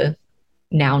the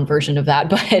noun version of that,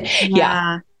 but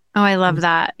yeah. Oh, I love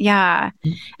that. Yeah.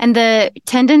 And the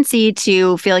tendency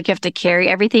to feel like you have to carry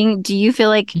everything. Do you feel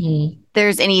like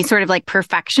there's any sort of like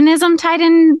perfectionism tied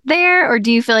in there? Or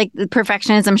do you feel like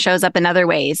perfectionism shows up in other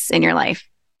ways in your life?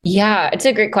 Yeah, it's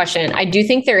a great question. I do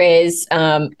think there is.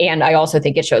 And I also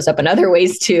think it shows up in other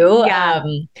ways too.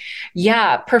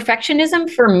 Perfectionism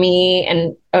for me,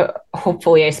 and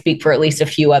hopefully I speak for at least a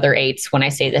few other eights when I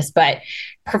say this, but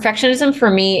perfectionism for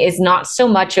me is not so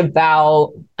much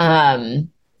about,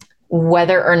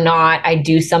 whether or not I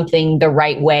do something the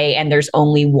right way and there's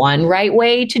only one right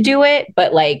way to do it,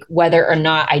 but like whether or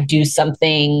not I do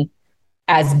something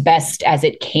as best as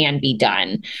it can be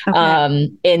done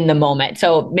in the moment.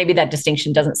 So maybe that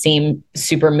distinction doesn't seem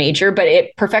super major, but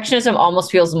perfectionism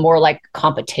almost feels more like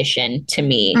competition to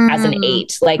me as an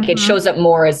eight. Like it shows up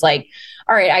more as like,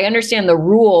 all right, I understand the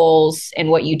rules and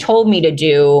what you told me to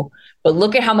do, but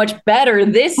look at how much better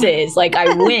this is. Like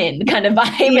I win kind of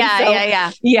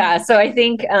vibe. Yeah. So I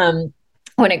think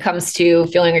when it comes to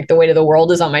feeling like the weight of the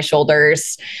world is on my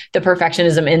shoulders, the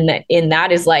perfectionism in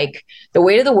that is like the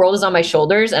weight of the world is on my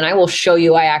shoulders, and I will show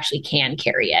you I actually can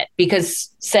carry it,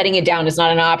 because setting it down is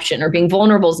not an option, or being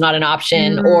vulnerable is not an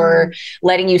option, or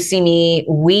letting you see me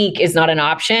weak is not an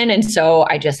option. And so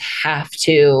I just have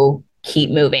to keep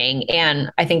moving.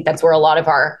 And I think that's where a lot of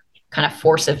our kind of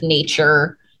force of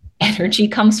nature energy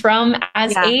comes from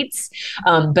as eights.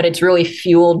 But it's really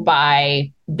fueled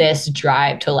by this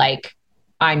drive to like,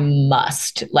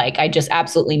 I just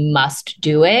absolutely must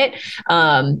do it.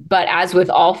 But as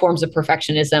with all forms of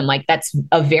perfectionism, like that's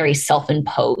a very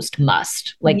self-imposed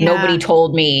must. Like nobody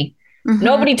told me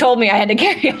I had to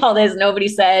carry all this. Nobody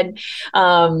said,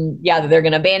 that they're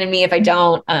going to abandon me if I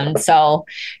don't. So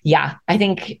yeah, I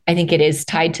think it is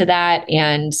tied to that.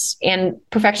 And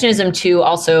perfectionism too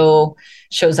also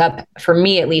shows up for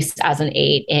me, at least as an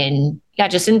eight, in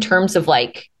just in terms of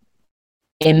like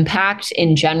impact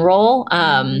in general.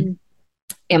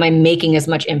 am I making as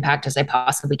much impact as I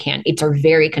possibly can? Eights are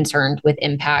very concerned with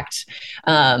impact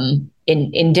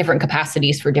in different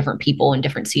capacities for different people in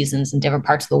different seasons and different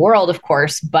parts of the world, of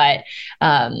course. But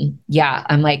yeah,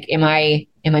 I'm like, am I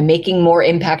making more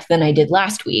impact than I did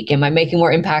last week? Am I making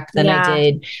more impact than I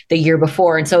did the year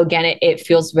before? And so again, it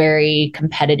feels very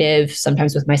competitive,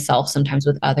 sometimes with myself, sometimes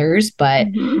with others. But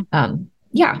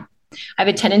yeah, I have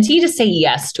a tendency to say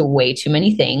yes to way too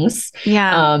many things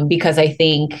because I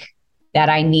think that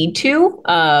I need to,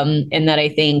 and that I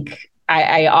think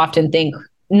I often think,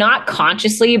 not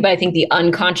consciously, but I think the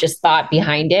unconscious thought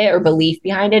behind it or belief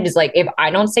behind it is like, if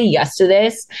I don't say yes to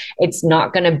this, it's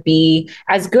not going to be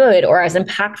as good or as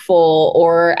impactful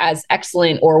or as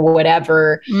excellent or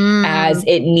whatever as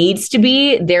it needs to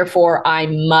be. Therefore, I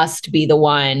must be the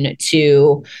one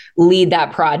to lead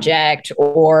that project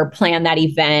or plan that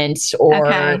event or,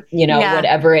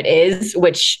 whatever it is,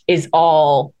 which is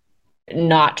all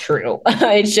not true.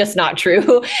 It's just not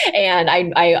true. And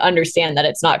I understand that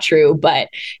it's not true, but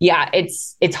yeah,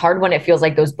 it's hard when it feels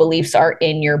like those beliefs are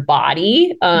in your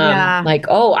body. Like,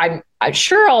 oh, I'm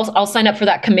sure I'll sign up for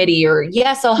that committee, or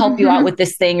yes, I'll help you out with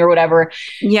this thing or whatever.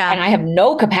 Yeah. And I have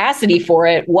no capacity for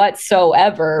it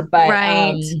whatsoever. But,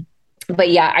 but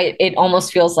yeah, it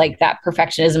almost feels like that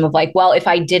perfectionism of like, well, if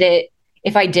I did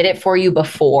it for you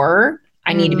before,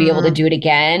 I need to be able to do it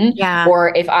again. Yeah.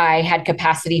 Or if I had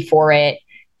capacity for it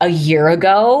a year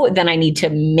ago, then I need to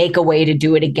make a way to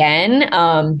do it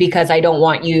again. Because I don't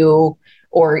want you,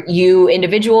 or you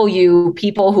individual, you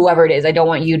people, whoever it is, I don't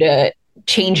want you to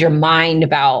change your mind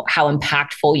about how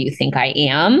impactful you think I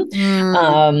am.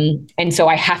 And so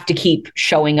I have to keep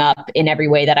showing up in every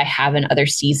way that I have in other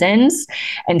seasons.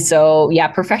 And so,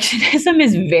 yeah, perfectionism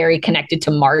is very connected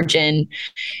to margin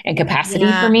and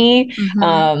capacity for me.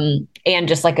 And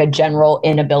just like a general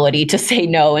inability to say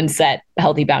no and set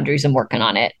healthy boundaries and working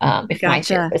on it. If my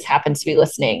therapist happens to be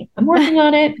listening, I'm working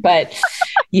on it, but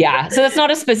yeah, so that's not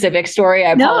a specific story.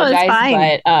 I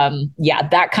apologize, but yeah,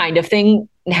 that kind of thing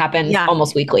happens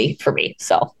almost weekly for me.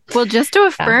 So, well, just to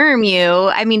affirm you,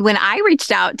 I mean, when I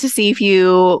reached out to see if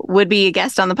you would be a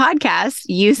guest on the podcast,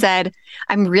 you said,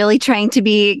 I'm really trying to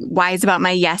be wise about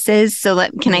my yeses. So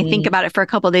can I think about it for a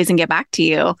couple of days and get back to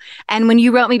you? And when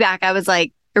you wrote me back, I was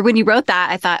like, or when you wrote that,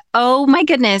 I thought, oh my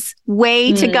goodness,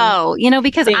 way to go,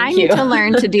 because I need to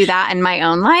learn to do that in my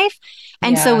own life.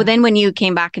 And so then when you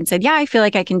came back and said, yeah, I feel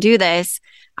like I can do this,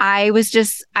 I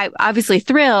obviously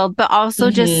thrilled, but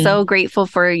also just so grateful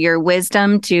for your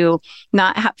wisdom to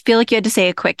not feel like you had to say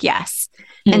a quick yes.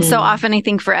 And so often I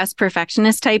think for us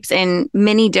perfectionist types in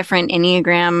many different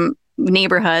Enneagram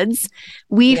neighborhoods,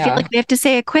 we feel like we have to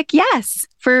say a quick yes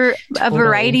for a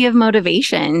variety of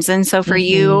motivations. And so for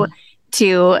you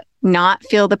to not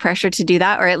feel the pressure to do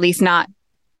that, or at least not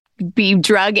be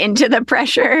drug into the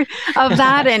pressure of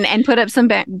that and put up some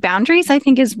boundaries, I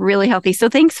think is really healthy. So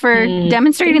thanks for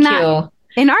demonstrating that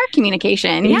in our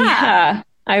communication. Yeah.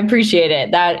 I appreciate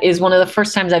it. That is one of the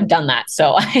first times I've done that.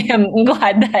 So I am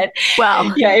glad that,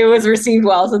 it was received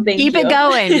well. So thank you. Keep it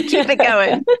going. Keep it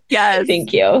going. Yes.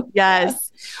 Thank you.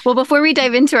 Yes. Well, before we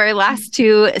dive into our last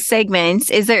two segments,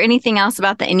 is there anything else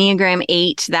about the Enneagram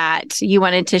 8 that you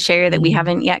wanted to share that we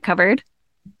haven't yet covered?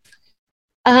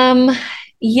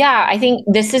 Yeah, I think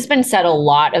this has been said a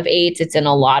lot of 8s. It's in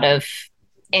a lot of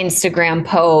Instagram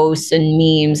posts and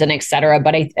memes and et cetera.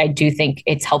 But I do think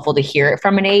it's helpful to hear it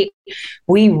from an 8.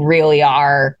 We really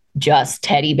are just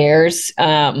teddy bears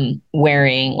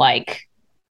wearing like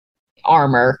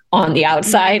armor on the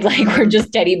outside. Like we're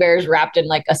just teddy bears wrapped in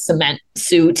like a cement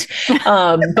suit.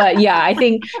 But yeah, I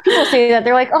think people say that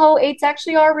they're like, oh, 8s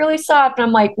actually are really soft. And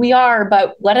I'm like, we are,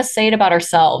 but let us say it about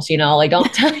ourselves, like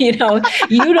don't tell, you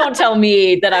don't tell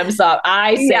me that I'm soft.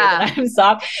 I say that I'm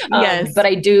soft. But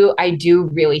I do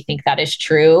really think that is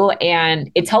true.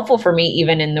 And it's helpful for me,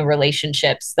 even in the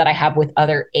relationships that I have with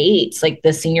other 8s, like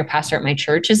the senior pastor at my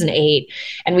church is an 8,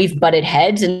 and we've butted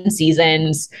heads in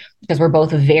seasons because we're both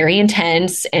very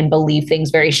intense and believe things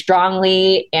very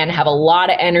strongly and have a lot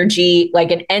of energy,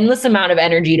 like an endless amount of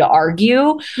energy to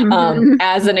argue,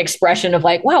 as an expression of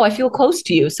like, wow, I feel close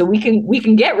to you. So we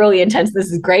can get really intense.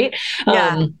 This is great.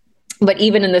 But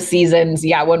even in the seasons,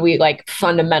 when we like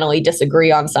fundamentally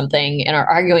disagree on something and are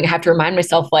arguing, I have to remind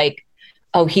myself like,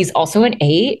 oh, he's also an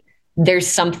 8. There's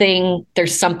something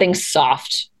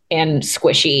soft and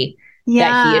squishy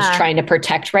that he is trying to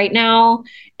protect right now.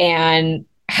 And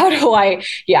how do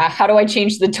I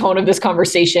change the tone of this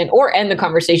conversation or end the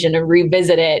conversation and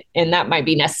revisit it? And that might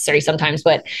be necessary sometimes,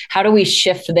 but how do we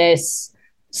shift this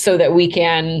so that we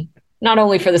can not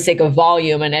only for the sake of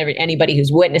volume and anybody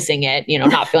who's witnessing it,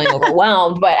 not feeling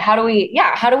overwhelmed, but how do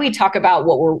we talk about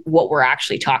what we're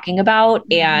actually talking about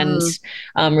and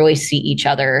really see each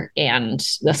other and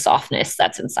the softness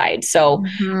that's inside. So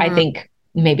I think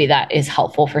maybe that is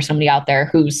helpful for somebody out there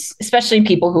who's, especially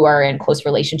people who are in close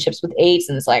relationships with eights.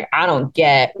 And it's like, I don't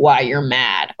get why you're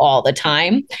mad all the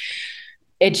time.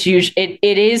 It's usually,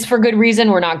 it is for good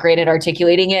reason. We're not great at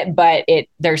articulating it, but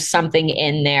there's something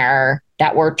in there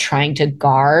that we're trying to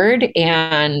guard.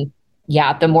 And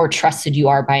yeah, the more trusted you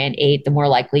are by an eight, the more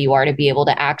likely you are to be able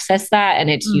to access that. And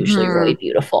it's usually really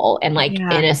beautiful and like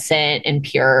innocent and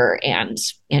pure and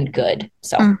good.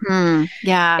 So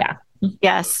yeah.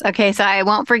 Yes. Okay. So I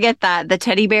won't forget that. The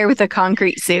teddy bear with a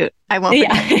concrete suit. I won't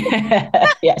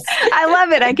forget. Yes. I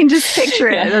love it. I can just picture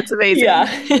it. That's amazing.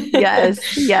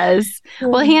 Yes.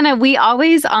 Well, Hannah, we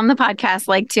always on the podcast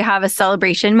like to have a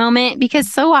celebration moment because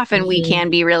so often we can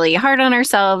be really hard on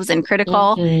ourselves and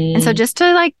critical. And so just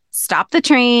to like stop the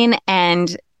train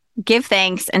and give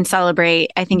thanks and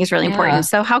celebrate, I think is really important.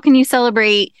 So how can you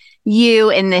celebrate you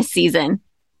in this season?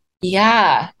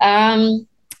 Yeah.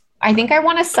 I think I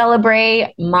want to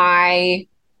celebrate my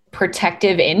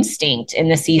protective instinct in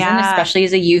the season, especially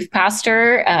as a youth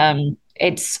pastor.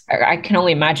 I can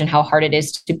only imagine how hard it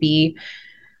is to be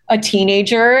a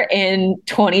teenager in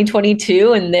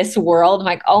 2022 in this world. I'm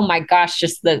like, oh my gosh,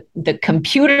 just the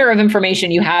computer of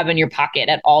information you have in your pocket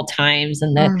at all times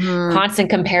and the constant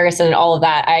comparison and all of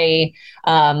that. I,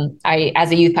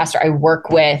 as a youth pastor, I work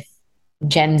with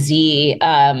Gen Z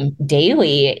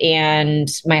daily, and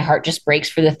my heart just breaks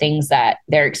for the things that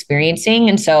they're experiencing.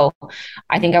 And so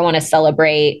I think I want to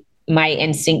celebrate my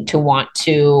instinct to want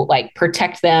to like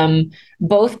protect them,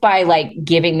 both by like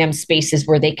giving them spaces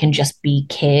where they can just be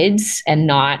kids and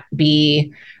not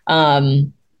be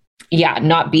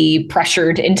not be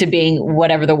pressured into being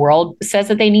whatever the world says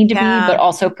that they need to be, but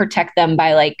also protect them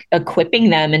by like equipping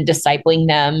them and discipling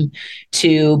them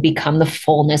to become the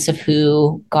fullness of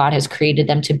who God has created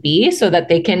them to be so that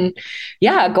they can,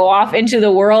 go off into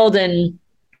the world and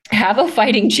have a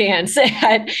fighting chance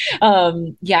at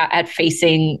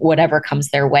facing whatever comes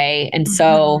their way. And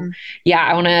so,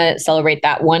 I want to celebrate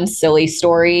that one silly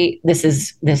story.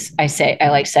 I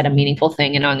said a meaningful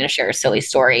thing, and I'm going to share a silly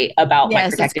story about my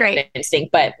protective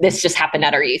instinct, but this just happened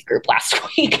at our youth group last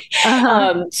week.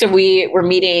 So we were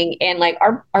meeting and like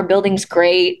our building's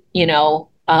great.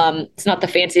 It's not the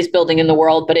fanciest building in the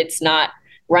world, but it's not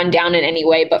run down in any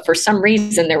way. But for some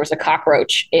reason, there was a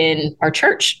cockroach in our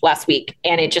church last week,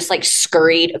 and it just like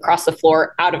scurried across the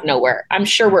floor out of nowhere. I'm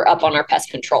sure we're up on our pest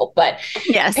control, but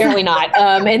apparently not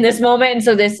in this moment. And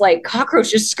so this like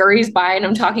cockroach just scurries by, and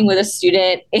I'm talking with a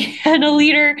student and a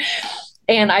leader.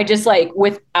 And I just like,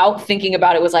 without thinking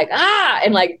about it, was like,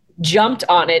 and like jumped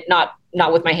on it, not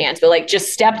with my hands, but like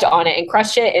just stepped on it and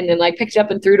crushed it and then like picked it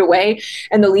up and threw it away.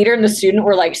 And the leader and the student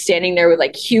were like standing there with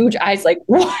like huge eyes, like,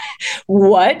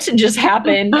 what just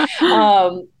happened?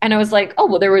 And I was like, oh,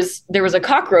 well, there was a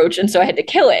cockroach. And so I had to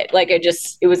kill it. Like it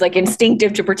was like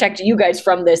instinctive to protect you guys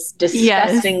from this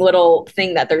disgusting little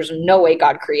thing that there's no way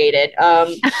God created.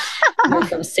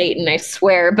 From Satan, I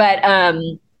swear. But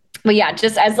yeah,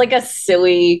 just as like a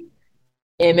silly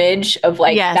image of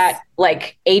like that,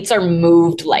 like eights are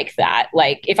moved like that.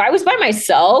 Like if I was by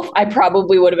myself, I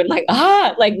probably would have been like,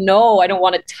 like, no, I don't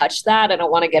want to touch that. I don't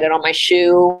want to get it on my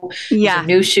shoe.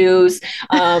 New shoes.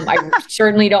 I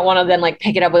certainly don't want to then like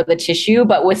pick it up with a tissue,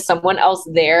 but with someone else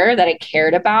there that I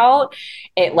cared about,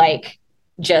 it like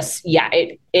just,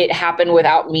 it happened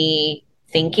without me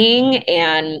thinking,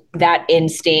 and that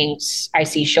instinct I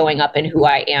see showing up in who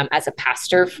I am as a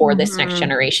pastor for this next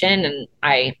generation. And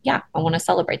I want to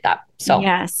celebrate that. So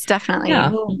yes, definitely.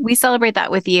 We celebrate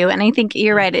that with you. And I think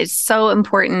you're right. It's so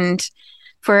important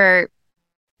for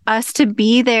us to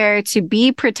be there, to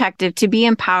be protective, to be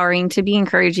empowering, to be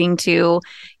encouraging to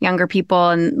younger people.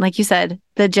 And like you said,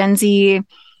 the Gen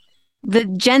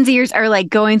Zers are like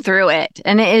going through it,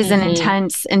 and it is an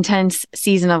intense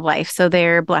season of life. So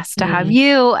they're blessed to have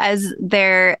you as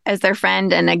their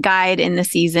friend and a guide in the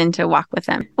season to walk with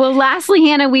them. Well, lastly,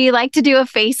 Hannah, we like to do a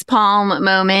face palm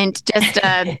moment, just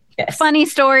a funny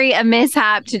story, a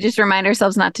mishap to just remind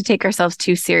ourselves not to take ourselves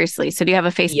too seriously. So do you have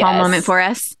a face palm moment for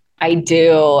us? I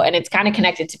do. And it's kind of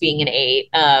connected to being an eight.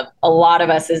 A lot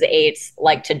of us as eights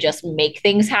like to just make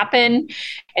things happen.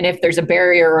 And if there's a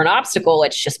barrier or an obstacle,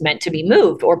 it's just meant to be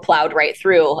moved or plowed right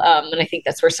through. And I think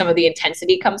that's where some of the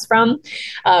intensity comes from.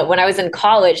 When I was in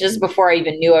college, this is before I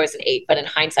even knew I was an 8, but in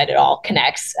hindsight, it all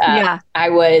connects. I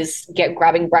was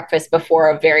grabbing breakfast before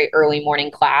a very early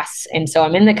morning class. And so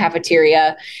I'm in the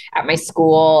cafeteria at my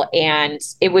school, and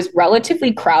it was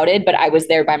relatively crowded, but I was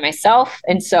there by myself.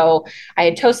 And so I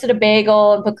had toasted a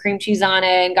bagel and put cream cheese on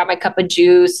it and got my cup of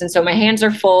juice. And so my hands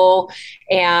are full,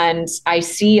 and I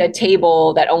see a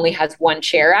table that only has one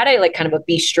chair at it, like kind of a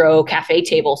bistro cafe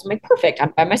table. So I'm like, perfect,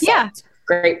 I'm by myself. Yeah.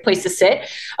 Great place to sit.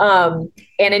 And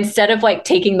instead of like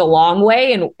taking the long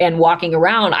way and walking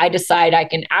around, I decide I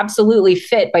can absolutely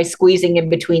fit by squeezing in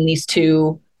between these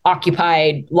two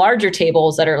occupied larger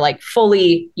tables that are like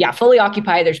fully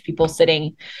occupied. There's people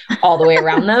sitting all the way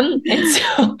around them. And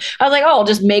so I was like, oh, I'll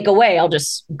just make a way. I'll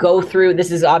just go through.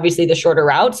 This is obviously the shorter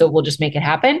route, so we'll just make it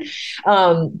happen.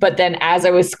 But then as I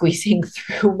was squeezing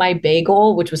through, my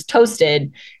bagel, which was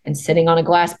toasted and sitting on a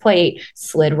glass plate,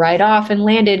 slid right off and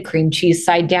landed cream cheese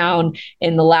side down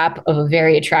in the lap of a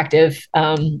very attractive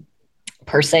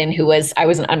person who I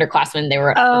was an underclassman. They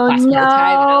were upperclassmen at the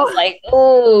time. And I was like,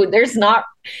 oh, there's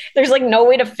like no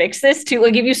way to fix this too.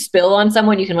 Like if you spill on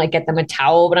someone, you can like get them a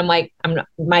towel, but I'm like,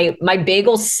 my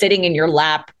bagel's sitting in your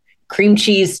lap, cream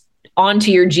cheese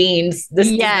onto your jeans. This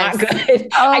is not good.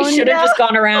 I should have just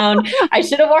gone around. I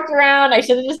should have walked around. I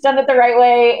should have just done it the right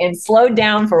way and slowed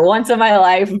down for once in my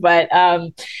life. But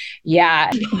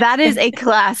that is a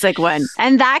classic one.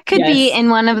 And that could be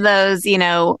in one of those,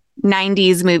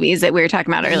 90s movies that we were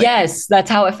talking about earlier. Yes, that's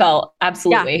how it felt.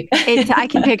 Absolutely. Yeah, I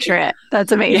can picture it.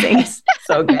 That's amazing. Yes,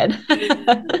 so good.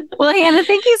 Well, Hannah,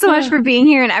 thank you so much for being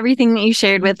here and everything that you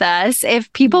shared with us.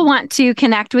 If people want to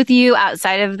connect with you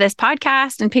outside of this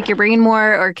podcast and pick your brain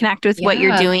more or connect with what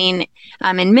you're doing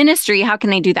in ministry, how can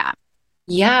they do that?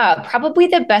 Yeah, probably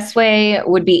the best way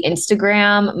would be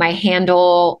Instagram. My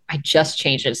handle, I just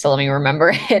changed it, so let me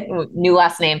remember it. New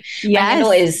last name. Yes. My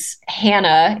handle is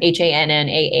Hannah, Hannah,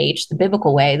 the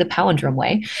biblical way, the palindrome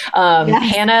way.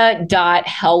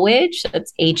 Hannah.Helwege.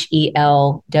 That's Helwege.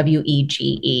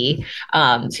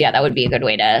 So yeah, that would be a good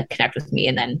way to connect with me.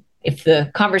 And then if the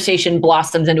conversation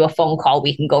blossoms into a phone call,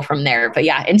 we can go from there. But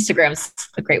yeah, Instagram's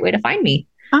a great way to find me.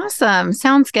 Awesome.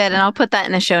 Sounds good. And I'll put that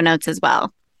in the show notes as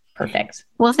well. Perfect.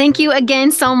 Well, thank you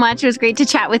again so much. It was great to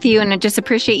chat with you, and I just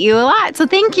appreciate you a lot. So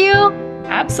thank you.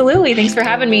 Absolutely. Thanks for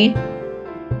having me.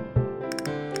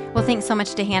 Well, thanks so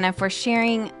much to Hannah for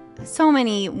sharing so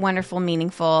many wonderful,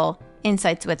 meaningful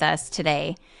insights with us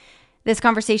today. This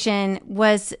conversation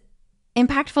was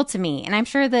impactful to me, and I'm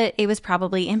sure that it was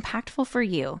probably impactful for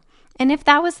you. And if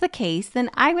that was the case, then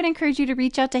I would encourage you to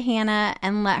reach out to Hannah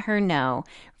and let her know.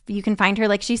 You can find her,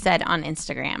 like she said, on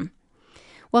Instagram.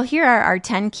 Well, here are our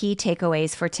 10 key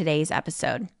takeaways for today's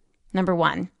episode. Number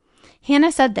 1,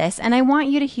 Hannah said this, and I want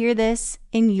you to hear this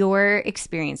in your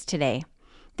experience today,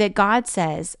 that God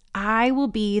says, I will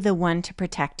be the one to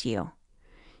protect you.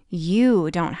 You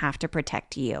don't have to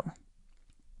protect you.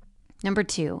 Number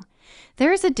 2,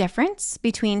 there is a difference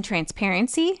between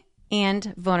transparency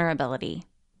and vulnerability.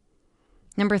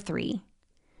 Number 3,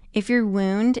 if your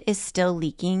wound is still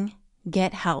leaking,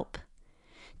 get help.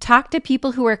 Talk to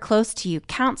people who are close to you,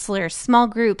 counselors, small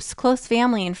groups, close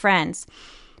family and friends,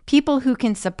 people who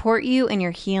can support you in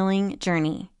your healing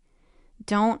journey.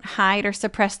 Don't hide or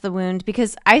suppress the wound,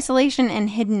 because isolation and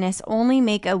hiddenness only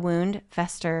make a wound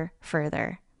fester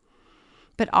further.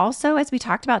 But also, as we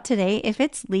talked about today, if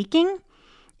it's leaking,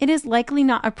 it is likely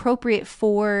not appropriate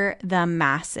for the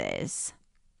masses.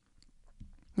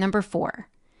 Number 4,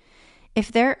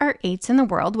 if there are 8s in the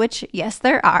world, which yes,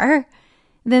 there are,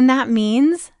 then that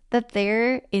means that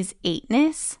there is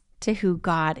 8ness to who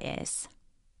God is.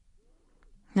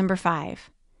 Number 5,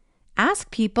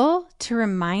 ask people to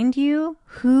remind you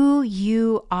who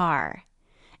you are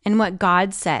and what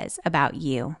God says about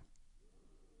you.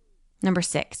 Number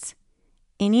 6,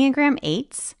 Enneagram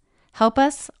 8s help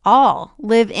us all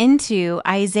live into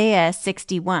Isaiah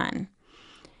 61.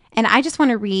 And I just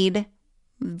want to read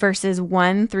verses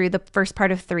 1 through the first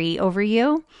part of 3 over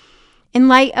you. In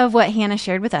light of what Hannah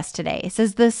shared with us today, it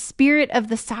says, the Spirit of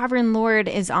the Sovereign Lord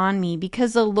is on me,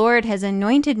 because the Lord has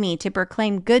anointed me to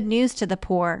proclaim good news to the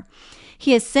poor.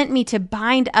 He has sent me to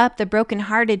bind up the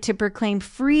brokenhearted, to proclaim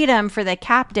freedom for the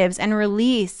captives and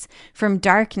release from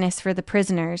darkness for the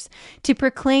prisoners, to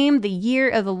proclaim the year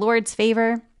of the Lord's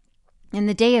favor and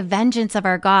the day of vengeance of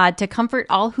our God, to comfort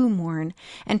all who mourn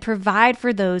and provide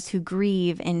for those who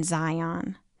grieve in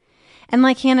Zion. And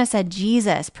like Hannah said,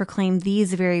 Jesus proclaimed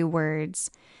these very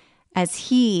words as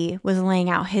he was laying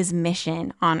out his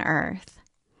mission on earth.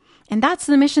 And that's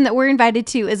the mission that we're invited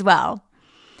to as well.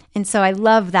 And so I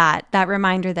love that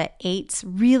reminder that 8s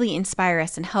really inspire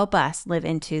us and help us live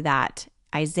into that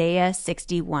Isaiah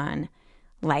 61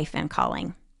 life and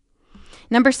calling.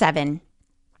 Number 7,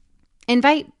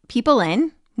 invite people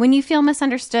in when you feel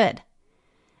misunderstood.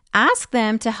 Ask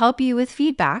them to help you with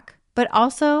feedback, but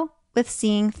also with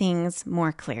seeing things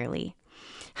more clearly.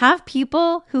 Have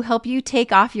people who help you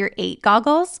take off your 8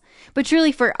 goggles, but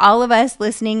truly for all of us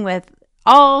listening with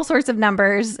all sorts of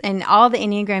numbers and all the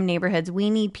Enneagram neighborhoods, we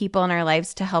need people in our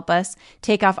lives to help us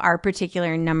take off our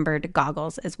particular numbered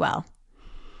goggles as well.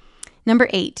 Number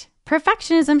 8,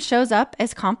 perfectionism shows up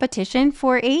as competition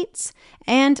for 8s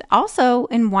and also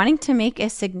in wanting to make a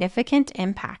significant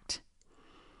impact.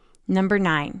 Number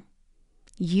 9,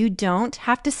 you don't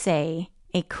have to say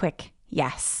a quick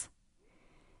yes.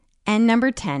 And number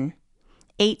 10,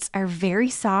 8s are very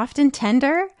soft and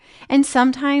tender, and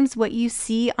sometimes what you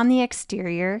see on the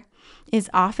exterior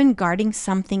is often guarding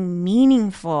something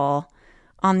meaningful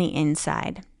on the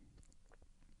inside.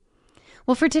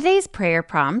 Well, for today's prayer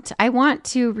prompt, I want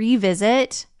to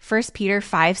revisit 1 Peter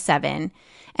 5:7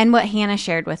 and what Hannah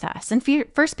shared with us. And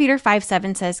 1 Peter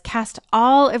 5:7 says, "Cast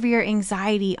all of your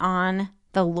anxiety on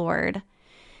the Lord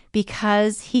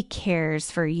because he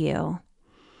cares for you."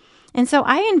 And so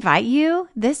I invite you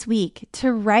this week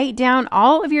to write down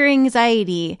all of your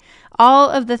anxiety, all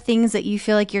of the things that you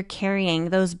feel like you're carrying,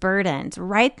 those burdens.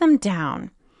 Write them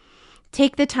down.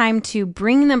 Take the time to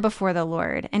bring them before the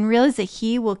Lord and realize that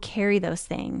he will carry those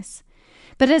things.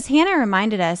 But as Hannah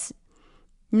reminded us,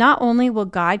 not only will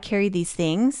God carry these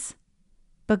things,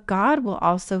 but God will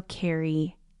also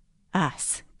carry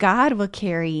us. God will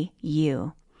carry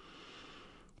you.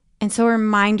 And so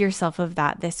remind yourself of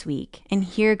that this week and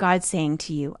hear God saying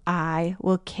to you, I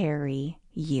will carry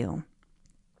you.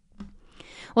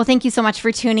 Well, thank you so much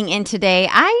for tuning in today.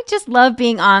 I just love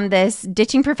being on this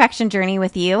Ditching Perfection journey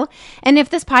with you. And if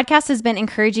this podcast has been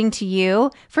encouraging to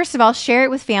you, first of all, share it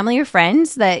with family or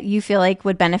friends that you feel like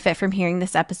would benefit from hearing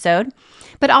this episode.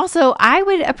 But also, I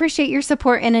would appreciate your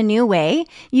support in a new way.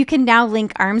 You can now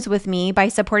link arms with me by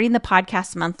supporting the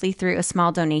podcast monthly through a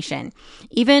small donation.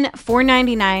 Even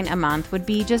 $4.99 a month would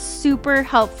be just super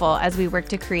helpful as we work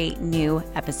to create new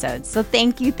episodes. So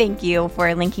thank you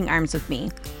for linking arms with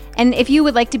me. And if you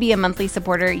would like to be a monthly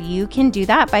supporter, you can do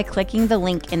that by clicking the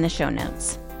link in the show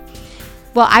notes.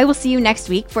 Well, I will see you next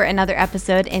week for another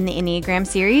episode in the Enneagram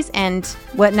series. And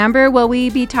what number will we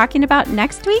be talking about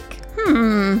next week?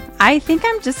 I think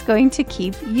I'm just going to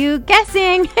keep you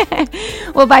guessing.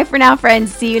 Well, bye for now,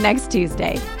 friends. See you next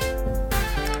Tuesday.